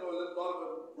 I get to know a lot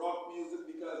about rock music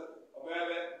because of where I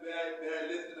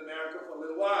lived in America for a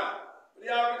little while. But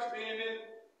the average Canadian,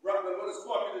 what is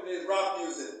popular today is rock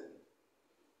music.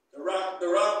 The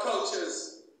rock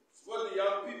cultures is what the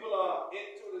young people are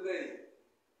into today.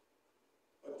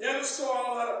 But Dennis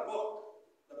Cole had a book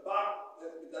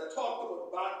that talked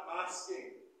about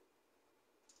backmasking.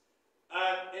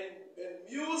 And in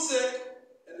music,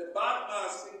 in the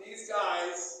backmasking, these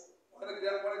guys, one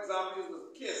example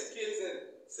was kids in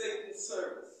Satan's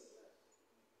service.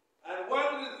 And one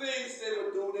of the things they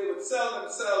would do, they would sell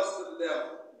themselves to the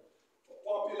devil for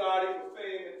popularity, for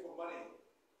fame, and for money.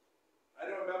 I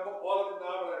don't remember all of it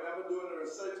now, but I remember doing a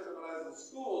research on it when I was in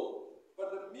school.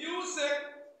 But the music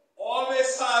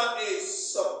always had a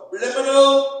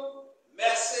subliminal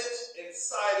message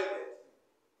inside of it.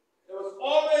 There was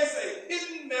always a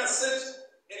hidden message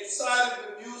inside of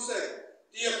the music.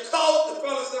 The occult, the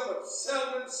fellas that would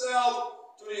sell themselves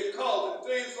to the occult, and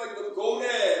things like the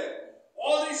Godhead.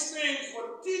 All these things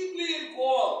were deeply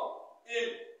involved in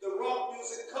the rock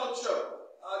music culture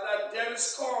that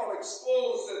Dennis Cole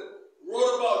exposed and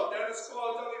wrote about. Dennis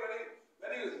Cole told me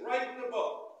when he was writing the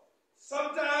book,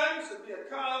 sometimes it'd be a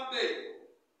calm day.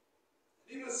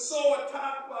 He was so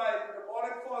attacked by the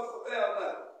demonic force of hell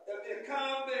that it'd be a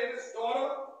calm day, and his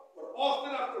daughter would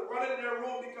often have to run in their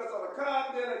room because on a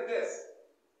calm day like this,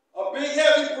 a big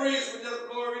heavy breeze would just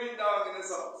blow everything down in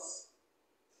his house.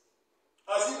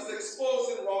 As he was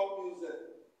exposing rock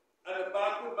music and the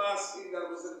backward masking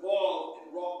that was involved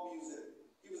in rock music,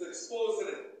 he was exposing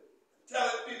it,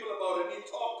 telling people about it, and he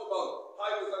talked about how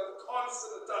he was under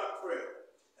constant attack for it.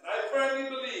 And I firmly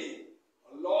believe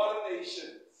a lot of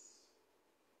nations,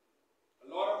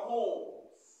 a lot of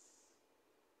homes,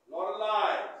 a lot of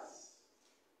lives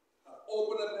have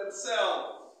opened up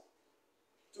themselves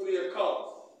to the occult.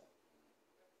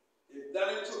 They've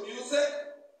done it through music.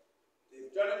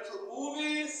 They've done it through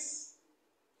movies.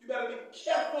 You better be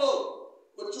careful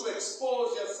what you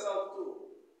expose yourself to.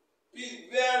 Be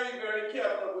very, very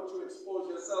careful what you expose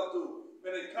yourself to.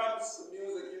 When it comes to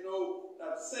music, you know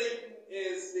that Satan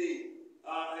is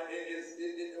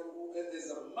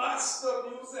a master of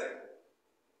music.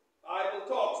 Bible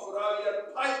talks about how he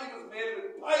had pipes. He was made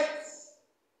with pipes.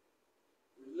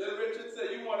 Little Richard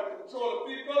said, you want to control the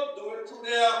people, do it through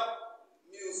their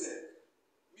music.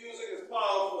 Music is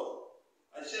powerful.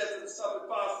 I shared some stuff with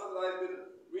pastors that I've been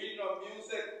reading on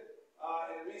music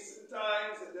in recent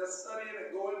times and just studying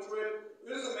and going through it.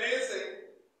 It is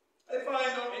amazing. I find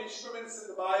no instruments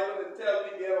in the Bible until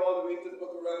we get all the way to the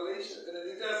book of Revelation. In the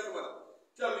New Testament,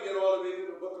 until we get all the way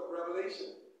to the book of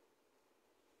Revelation.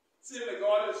 Seems like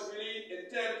God is really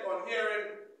intent on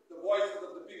hearing the voices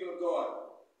of the people of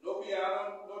God. No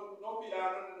piano, no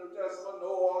piano in the New Testament,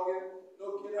 no organ,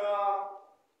 no guitar.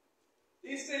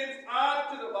 These things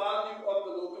add to the value of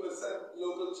the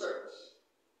local church.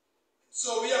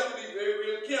 So we have to be very,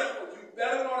 very careful. You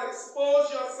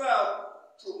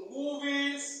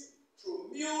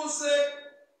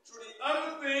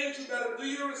do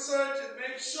your research and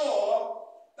make sure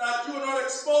that you are not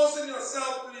exposing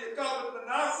yourself to the occult.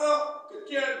 Manasseh could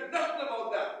care nothing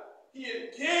about that. He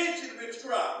engaged in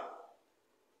witchcraft.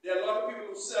 There are a lot of people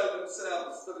who sell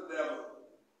themselves to the devil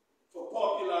for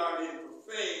popularity and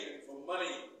for fame and for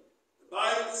money. The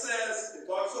Bible says it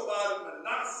got so bad that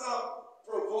Manasseh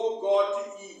provoked God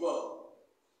to evil.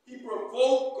 He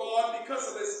provoked God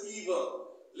because of his evil.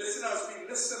 Listen, as we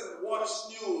listen and watch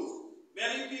news,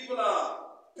 many people are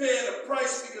paying a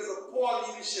price because of poor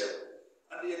leadership.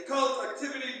 And the occult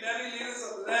activity many leaders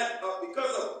have led,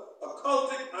 because of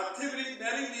occultic activity,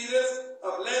 many leaders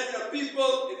have led their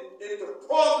people into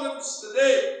problems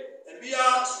today. And we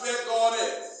ask where God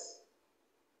is.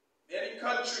 Many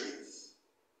countries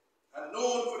are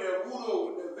known for their voodoo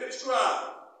and their witchcraft.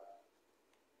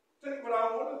 Think about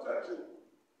our own country.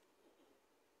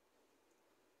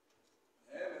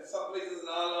 And in some places in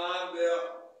our land where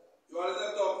you always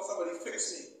have to talk to somebody,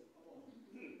 fix me.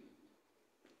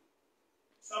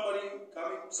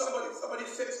 Somebody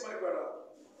fix my brother.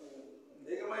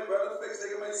 They get my brother fixed, they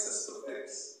get my sister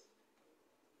fixed.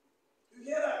 You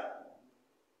hear that?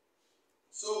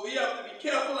 So we have to be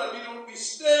careful that we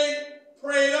stay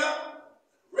prayed up,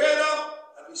 read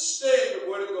up, and we stay in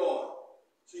the Word of God.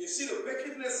 So you see the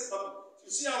wickedness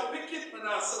you see how wicked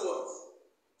Manasseh was.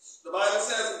 The Bible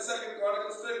says in 2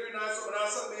 Chronicles 33:9, so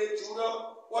Manasseh made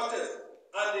Judah, what is?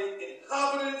 And the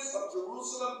inhabitants of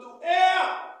Jerusalem to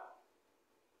err.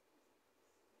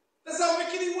 That's how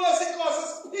wicked he was. He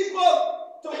causes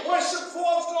people to worship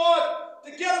false God,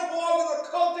 to get involved in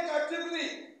occultic activity,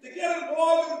 to get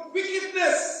involved in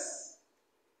wickedness.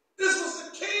 This was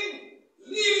the king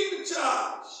leading the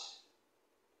charge.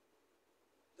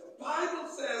 The Bible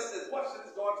says that, watch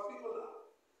this, God's people now.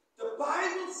 The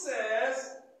Bible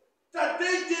says that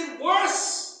they did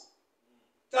worse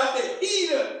than the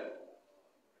heathen.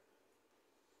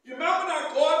 You remember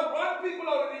that God run people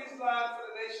out of these lands for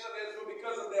the nation of Israel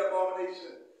because of their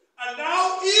abomination. And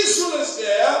now Israel is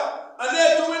there, and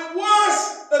they're doing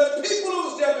worse than the people who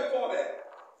was there before them.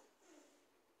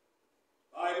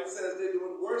 The Bible says they're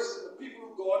doing worse than the people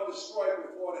who God destroyed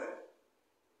before them.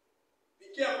 Be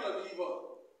careful of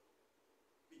evil.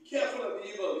 Be careful of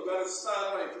evil. You got to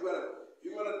stand right.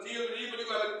 You're going to deal with evil. You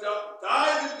got to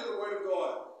dive into the Word of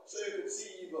God so you can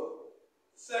see evil.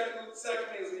 Second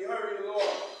is we hurry the Lord.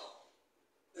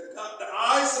 The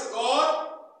eyes of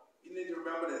God, you need to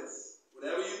remember this.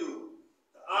 Whatever you do,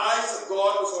 the eyes of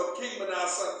God was on King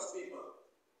Manasseh and his people.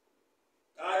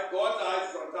 God's eyes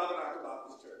is on Tabernacle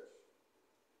Baptist Church.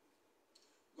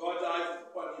 God's eyes is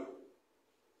upon you.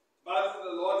 The Bible says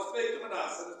the Lord spake to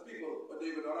Manasseh and his people, but they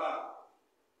would not act.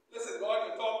 Listen, God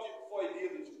can talk to you before he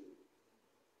deals with you.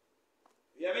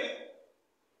 You hear me?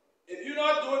 If you're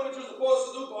not doing what you're supposed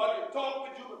to do, God can talk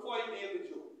with you before he deals with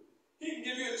you. He can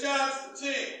give you a chance to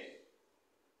change.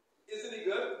 Isn't he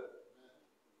good?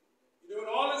 You're doing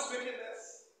all this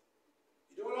wickedness.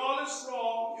 You're doing all this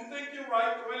wrong. You think you're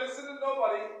right. You ain't listening to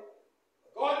nobody.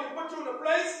 But God can put you in a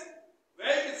place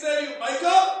where he can say to you,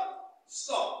 Michael,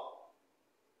 stop.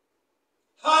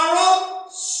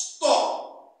 Harold,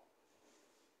 stop.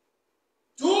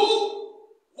 Do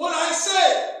what I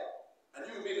say. And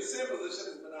you will be in the same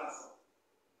position as Manasseh.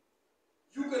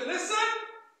 You can listen,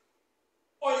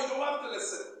 or you don't have to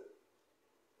listen.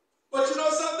 But you know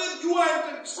something? You are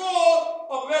in control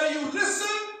of whether you listen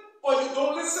or you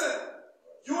don't listen.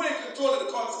 You are in control of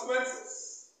the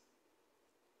consequences.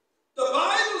 The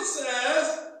Bible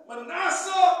says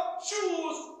Manasseh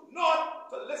chose not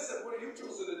to listen. What are you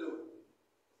choosing to do?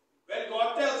 When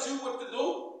God tells you what to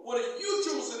do, what are you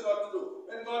choosing not to do?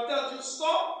 When God tells you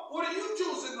stop, what are you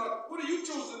choosing not? What are you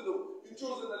choosing to do? You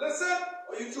choosing to listen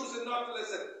or you choosing not to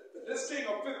listen? But this king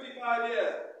of 55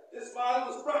 years, this man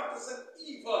was practicing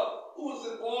evil, who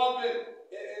was involved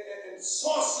in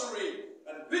sorcery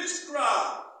and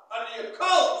witchcraft and the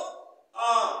occult.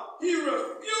 He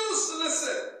refused to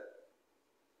listen.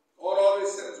 God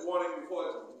always sends warning before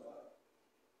it comes time.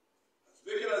 As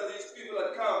wicked as these people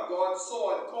had come, God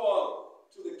saw and called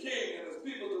to the king and his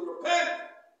people to repent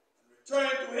and return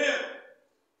to him.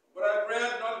 But I've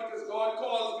read, not because God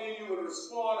calls me, you will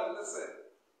respond and listen.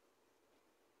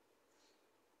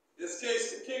 In this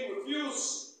case, the king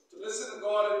refused to listen to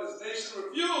God and his nation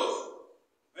refused.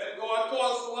 When God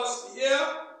calls to us to hear,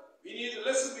 we need to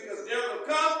listen because there will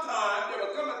come a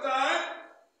time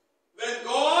when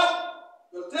God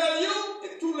will tell you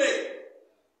it's too late.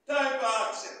 Time for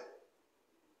action.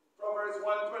 Proverbs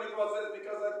 1:24 says,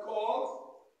 because I've called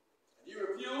and you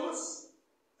refuse,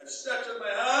 I've stretched out my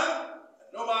hand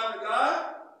and no man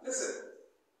regard. Listen,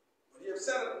 but you have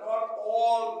said not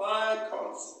all my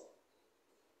counsel,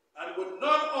 and would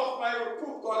not of my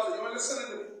reproof. God said, you ain't listening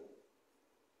to me.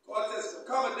 God says, there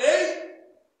come a day,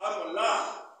 I'm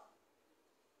alive.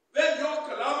 When your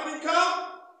calamity come,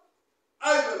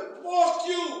 I will mock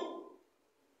you.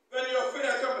 When your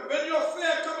fear coming. When your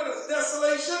fear coming as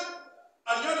desolation,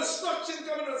 and your destruction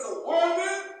coming as a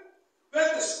whirlwind,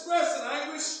 when distress and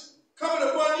anguish coming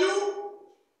upon you,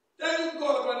 then you can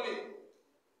call upon me.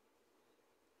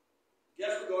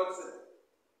 Guess what God said?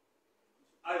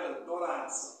 I will not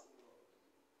answer.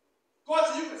 God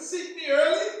said, you can seek me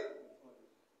early,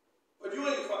 but you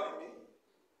ain't find me.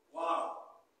 Wow.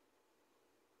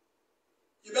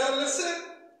 You better listen.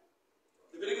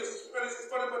 Leviticus 26,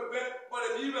 but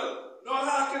if you will not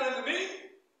hearken unto me,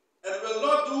 and will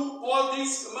not do all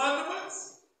these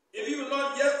commandments, if you will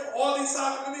not yet for all these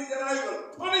hearken unto me, then I will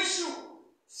punish you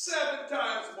 7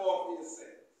 times more for your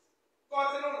sins.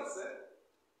 God said, don't listen.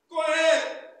 Go ahead.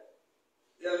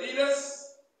 Their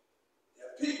leaders,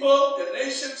 their people, their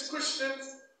nations,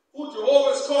 Christians, who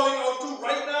Jehovah is calling out to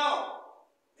right now.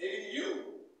 Maybe you.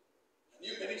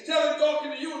 And he's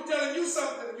talking to you and telling you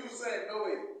something, and you saying, no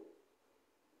way.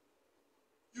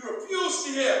 You refuse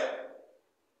to hear.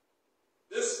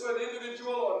 This for an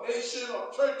individual or nation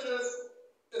or churches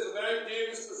is a very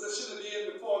dangerous position to be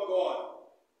in before God.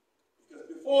 Because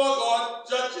before God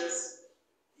judges,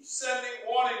 he's sending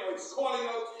warning or he's calling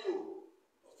out to you.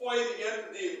 Before you begin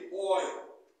to deal, boy,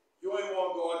 you ain't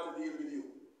want God to deal with you.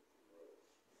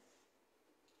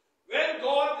 When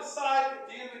God decides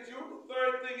to deal with you, the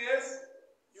third thing is,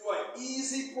 you are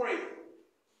easy prey.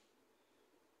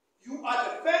 You are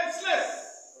defenseless.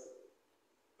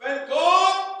 When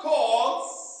God calls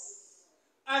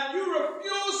and you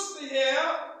refuse to hear,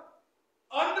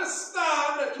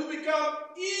 understand that you become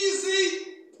easy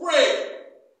prey.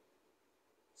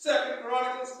 2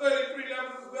 Chronicles 33:11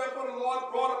 says, wherefore the Lord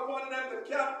brought upon them the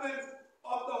captains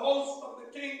of the host of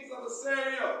the kings of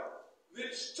Assyria,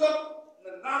 which took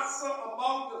Manasseh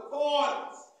among the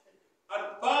thorns,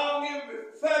 and bound him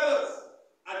with feathers,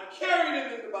 and carried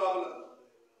him into Babylon.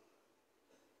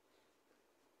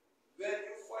 When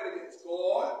you fight against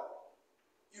God,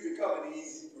 you become an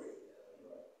easy prey.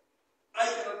 I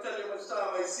cannot tell you how much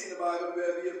time I see in the Bible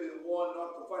where we have been warned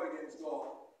not to fight against God,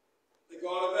 the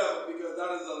God of heaven, because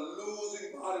that is a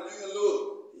losing battle. You can lose.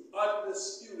 The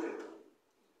undisputed,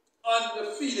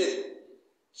 undefeated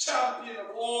champion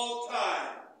of all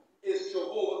time is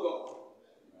Jehovah God.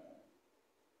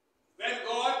 When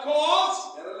God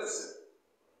calls, you better listen.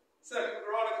 2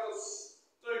 Chronicles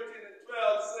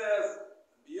 13:12 says,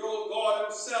 behold, God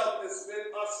himself is with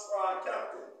us for our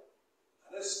captain,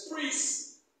 and his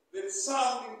priests with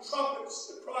sounding trumpets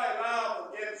to cry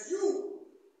aloud against you,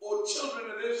 O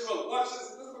children of Israel. Watch this.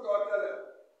 This is what God tell him.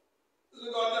 This is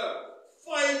what God tell him.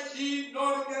 Fight ye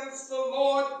not against the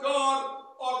Lord God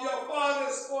of your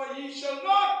fathers, for ye shall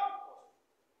not.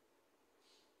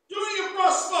 You need to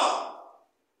prosper.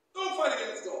 Don't fight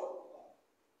against God.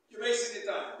 You're wasting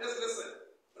your time. Just listen.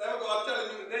 Whatever God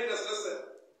telling you today, just listen.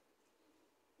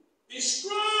 Be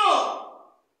strong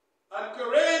and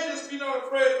courageous. Be not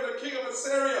afraid for the king of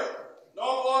Assyria,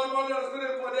 nor for all the one that is with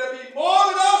him, for there be more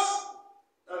with us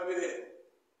than with him.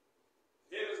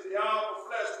 Him is the arm of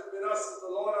flesh, but with us is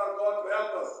the Lord our God to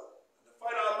help us, and to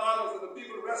fight our battles. And the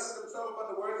people rested themselves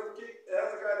upon the words of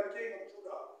Hezekiah the king of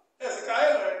Judah.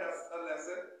 Hezekiah learned that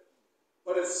lesson,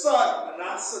 but his son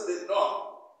Manasseh did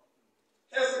not.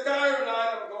 Hezekiah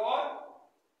relied on God,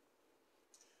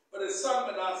 but his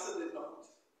son Manasseh did not.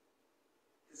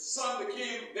 His son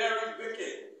became very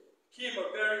wicked, became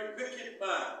a very wicked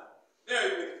man, very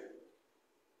wicked.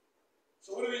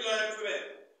 So what do we learn from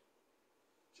it?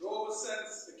 Jehovah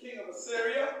sends the king of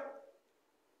Assyria,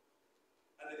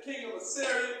 and the king of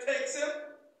Assyria takes him.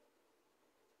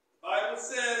 The Bible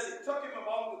says he took him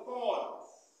among the thorns.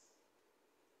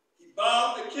 He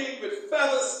bound the king with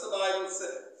feathers, the Bible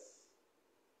says.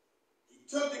 He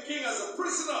took the king as a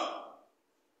prisoner.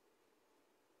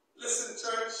 Listen,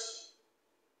 church,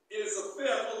 it is a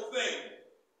fearful thing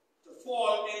to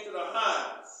fall into the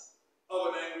hands of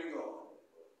an angry God.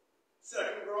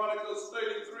 2 Chronicles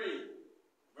 33,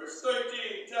 verse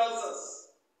 13 tells us,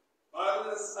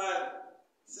 Bible is, and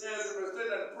says in verse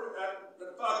 10, and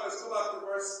in fact, let's go back to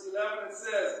verse 11, it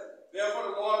says,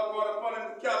 therefore the Lord brought upon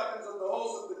him the captains of the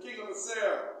host of the king of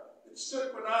Assyria, which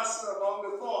took Manasseh among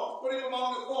the thorns. Put him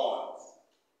among the thorns.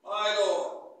 My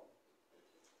Lord.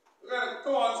 What kind of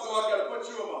thorns God got to put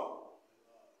you among?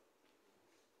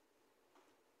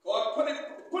 God put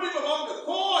him among the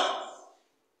thorns.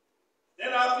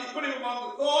 Then after he put him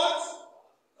among the thorns,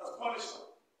 that's punishment.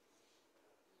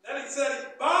 Then he said he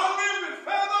bound him with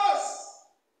feathers.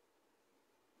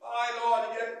 My Lord,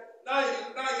 now you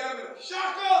got him in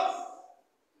shackles.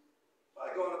 My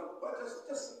God,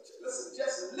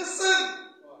 Just listen.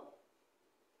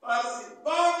 Bible says,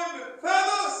 bound him with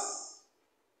feathers.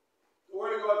 The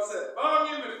word of God said, bound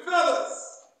him with feathers.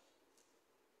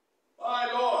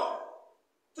 My Lord.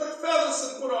 Took feathers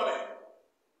and put on him.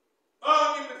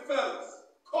 Bound him with feathers.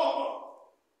 Copper.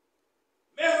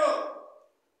 Metal.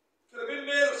 Could have been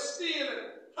made of steel and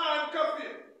handcuffed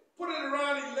him. Put it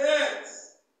around his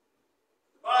legs.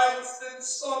 The Bible didn't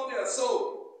stop there. So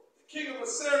the king of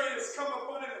Assyria has come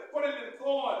upon him and put him in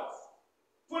thorns.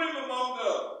 Put him among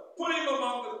the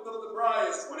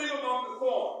briars. Put him among the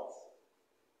thorns.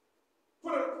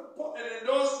 And in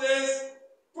those days,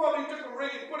 probably took a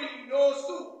ring and put him in those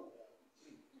too.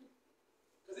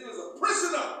 Because he was a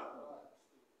prisoner.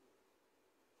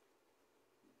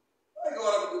 Why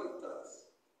God ever do it to us?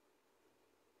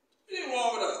 He didn't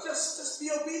want with us. Just be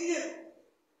obedient.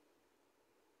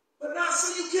 But not so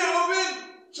you can't win.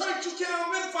 Church, you can't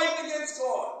win fighting against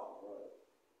God.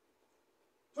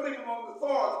 Put him among the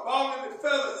thorns, bound him with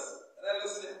feathers, and then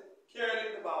listen to him, carried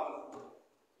him to Babylon.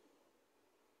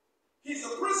 He's a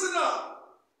prisoner,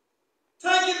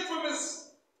 taken from his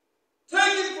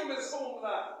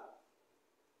homeland,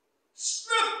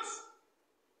 stripped.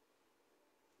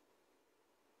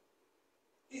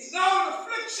 He's now in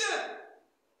affliction.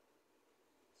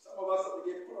 Some of us have to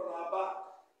get put on our back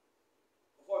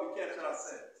before we catch our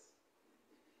sense.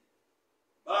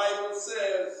 Bible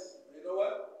says, you know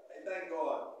what? I thank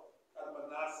God that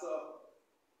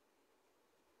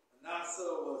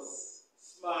Manasseh was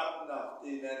smart enough to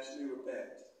eventually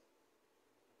repent.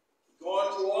 He's gone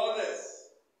through all of this.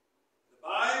 The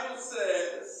Bible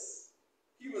says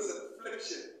he was in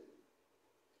affliction,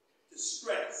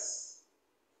 distress.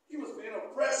 He was being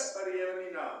oppressed by the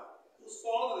enemy now. Who's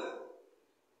following him?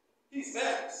 He's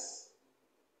vexed.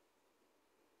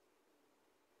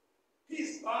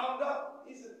 He's bound up.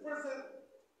 He's in prison.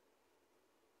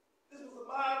 This was a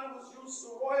man who was used to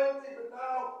royalty, but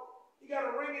now he got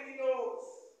a ring in his nose.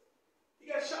 He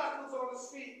got shackles on his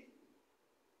feet.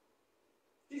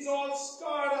 He's all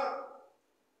scarred up.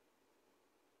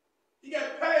 He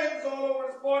got pains all over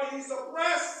his body. He's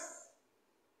oppressed.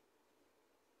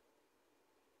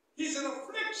 He's in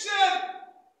affliction.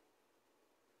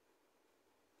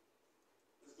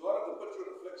 Does God have to put you in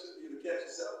affliction for you to catch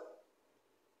yourself?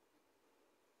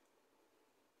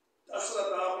 That's what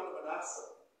happened to Manasseh.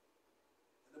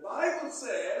 And the Bible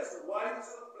says that while he was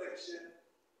in affliction,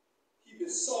 he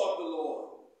besought the Lord.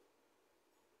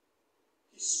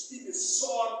 He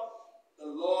besought the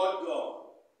Lord God.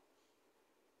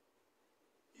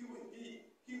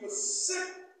 He was sick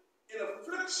in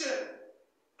affliction,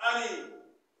 and he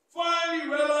finally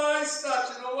realized that,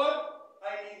 you know what? I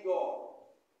need God.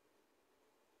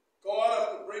 God has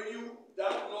to bring you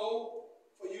that low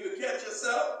for you to catch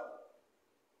yourself.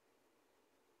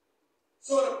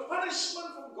 So the punishment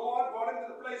from God brought him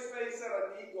to the place where he said,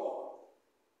 I need God.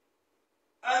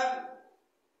 And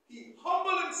he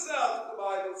humbled himself, the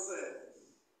Bible says.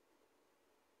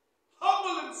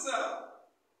 Humbled himself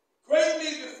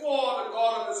greatly before the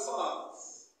God of his fathers.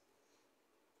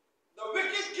 The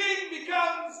wicked king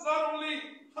becomes not only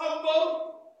humble,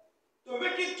 the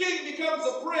wicked king becomes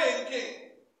a praying king.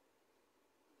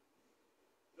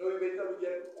 You know, we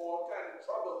get all kind of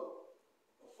trouble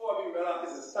before we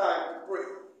realize it's time to pray.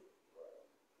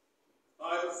 The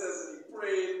Bible says that he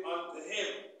prayed unto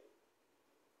him.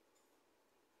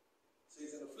 So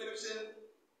he's in affliction.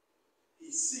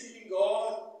 He's seeking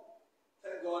God.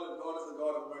 Thank God that God is the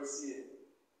God of mercy.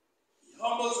 He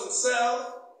humbles himself.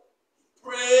 He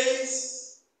prays.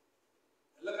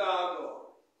 And look at our God.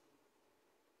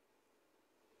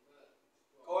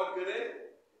 God did it.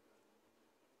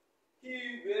 He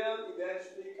will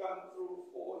eventually come through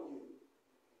for you.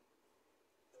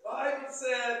 The Bible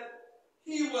said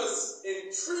he was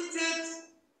entreated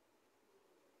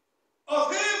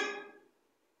of him.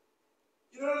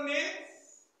 You know what I mean?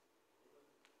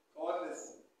 God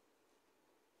listened.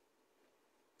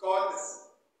 God listened.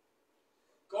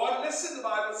 God listened, the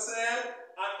Bible said,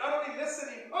 and not only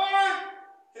listened, he heard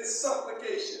his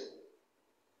supplication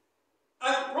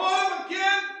and brought him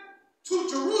again to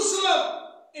Jerusalem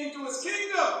into his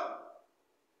kingdom.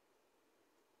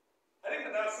 I think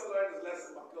Manasseh learned his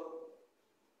lesson, Michael.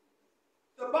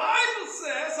 The Bible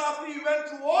says after he went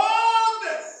through all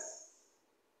this,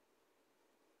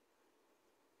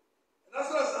 and that's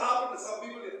what has to happen to some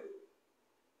people here.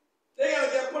 They got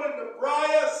to get put in the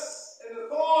briars and the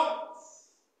thorns.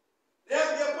 They have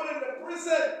to get put in the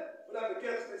prison for them to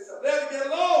catch themselves. They have to get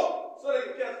low so they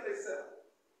can catch themselves.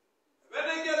 When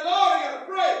they get low, they got to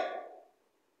pray.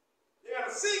 They got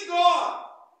to seek God.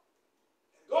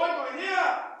 And God will hear.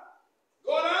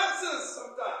 God answers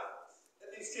sometimes in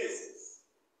these cases.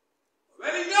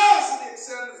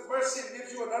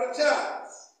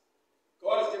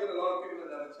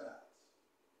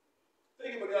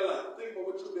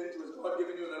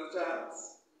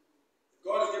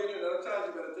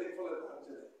 moment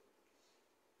today.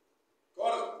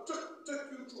 God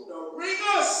took you through the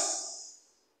ringers,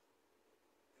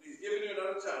 and He's giving you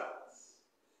another chance.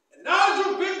 And now that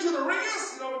you've been through the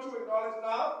ringers, you know what you acknowledge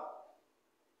now?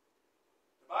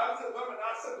 The Bible says, when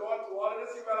Manasseh going through all of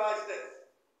this, he realized this.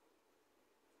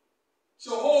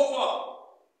 Jehovah,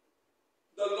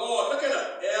 the Lord, look at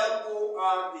that,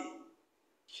 L-O-R-D,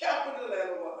 capital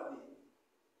L-O-R-D.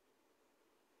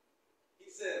 He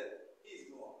said, He's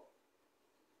God.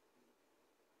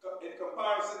 In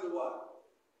comparison to what?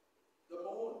 The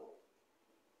moon,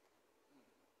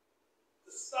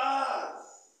 the stars,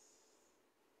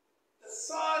 the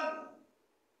sun,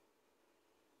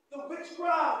 the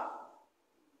witchcraft,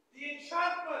 the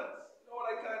enchantments. You know what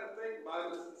I kind of think? The Bible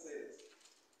doesn't say this.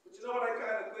 But you know what I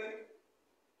kind of think?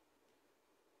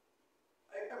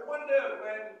 I wonder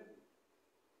when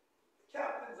the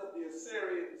captains of the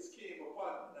Assyrians came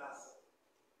upon Manasseh,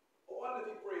 I wonder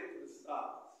if he prayed to the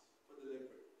stars for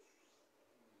deliverance.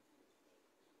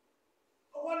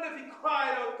 I wonder if he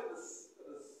cried out to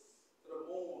the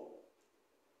moon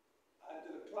and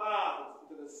to the clouds and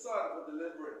to the sun for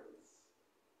deliverance.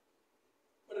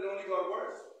 But it only got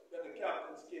worse when the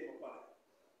captains came upon him.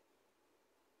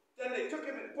 Then they took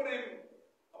him and put him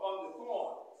among the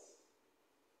thorns.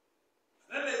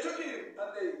 And then they took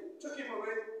him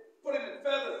away, put him in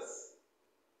feathers.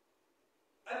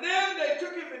 And then they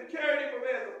took him and carried him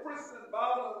away as a prisoner in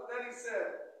Babylon. And then he said,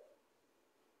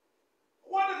 I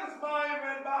wonder if his mind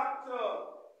went back to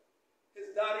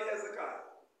his daddy Hezekiah.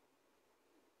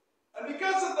 And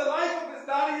because of the life of his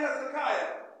daddy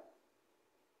Hezekiah,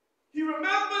 he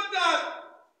remembered that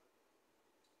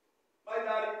my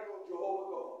daddy knew Jehovah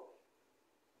God.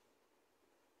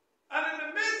 And in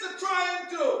the midst of trying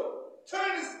to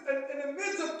in the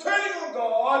midst of turning on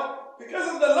God,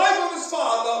 because of the life of his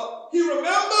father, he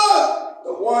remembered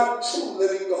the one true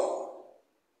living God.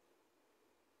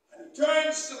 And he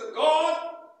turns to the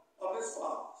God of his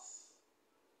fathers.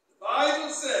 The Bible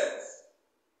says,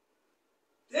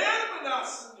 then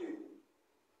Manasseh knew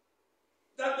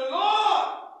that the Lord,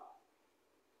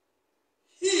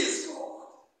 He is God.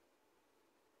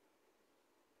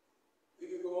 We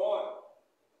could go on.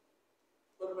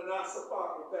 But Manasseh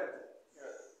found repentance.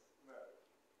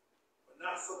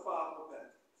 Manasseh found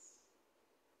repentance.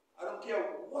 I don't care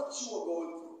what you are going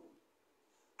through.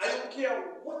 I don't care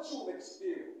what you have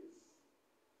experienced.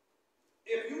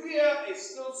 If you hear a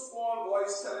still small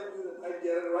voice telling you that I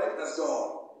get it right, that's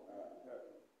God.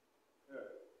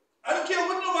 I don't care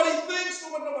what nobody thinks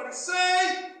or what nobody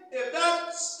say. If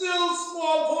that still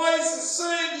small voice is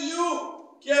saying to you,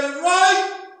 get it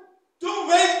right, don't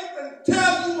wait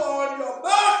until you are on your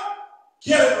back.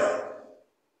 Get it right.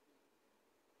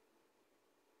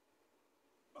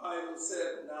 The Bible said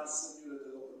Manasseh knew that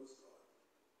the Lord was God.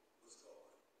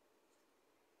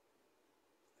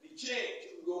 And he changed. You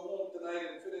can go home tonight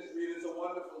and finish reading. It's a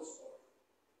wonderful story.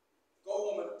 Go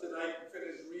home tonight and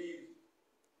finish reading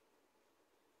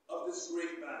of this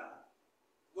great man.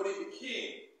 What he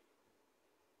became.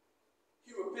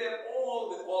 He repaired all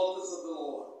the altars of the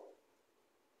Lord.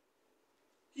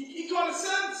 He got a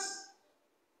sense.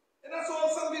 And that's all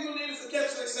some people need is to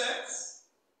catch their sense.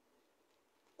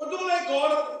 But don't let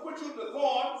God put you in the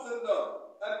thorns and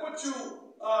put you,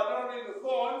 not only in the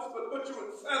thorns, but put you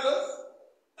in feathers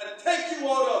and take you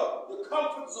out of your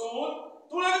comfort zone.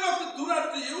 Don't let him have to do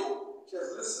that to you.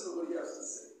 Just listen to what he has to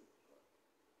say.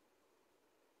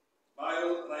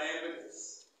 Bible, and I end with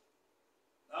this.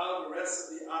 Now the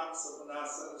rest of the acts of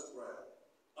Manasseh and his prayer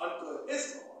unto his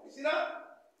God. You see that?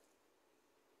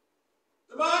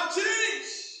 The man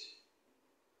changed.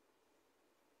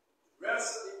 The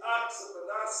rest of the acts of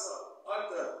Manasseh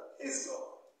unto his God.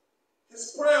 His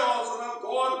prayer also now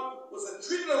God was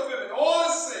entreated of him in all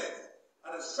his sins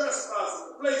and his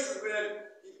trespasses, the places where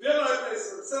he built high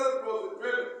places and set up groves and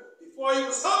driven. Before he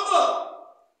was humble,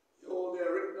 behold, they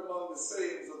are written among the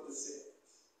sayings of the saints.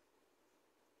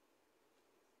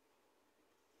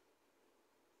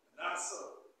 Manasseh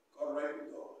got right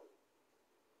with God.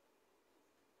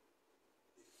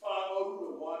 He found out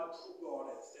who the one true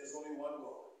God is. There's only one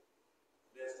God.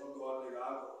 There's no God like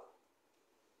our God.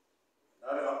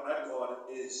 That God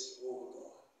is Jehovah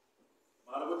God.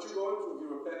 No matter what you're going through, if you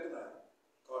repent tonight,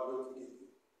 God will forgive you.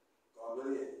 God will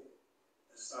hear you.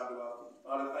 Let's stand to our feet.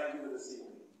 Father, thank you for this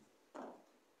evening.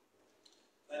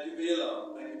 Thank you for your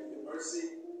love. Thank you for your mercy.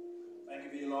 Thank you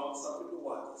for your long suffering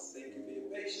towards us. Thank you for your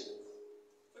patience.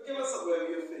 Forgive us of where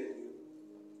we have failed you.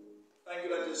 Thank you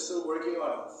that you're still working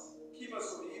on us. Keep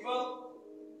us from evil,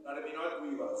 that it may not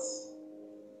grieve us.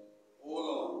 Oh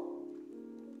Lord,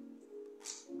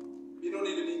 we don't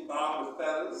need to be bound with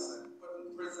fetters and put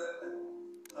in prison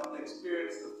and having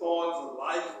experienced the thorns of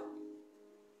life,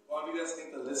 God, we just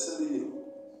need to listen to you.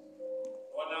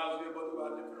 Lord, now as we're about to go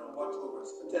out different and watch over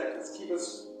us, protect us, keep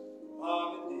us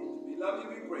armed indeed. We love you,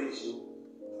 we praise you.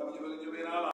 Have you will in your way in our lives.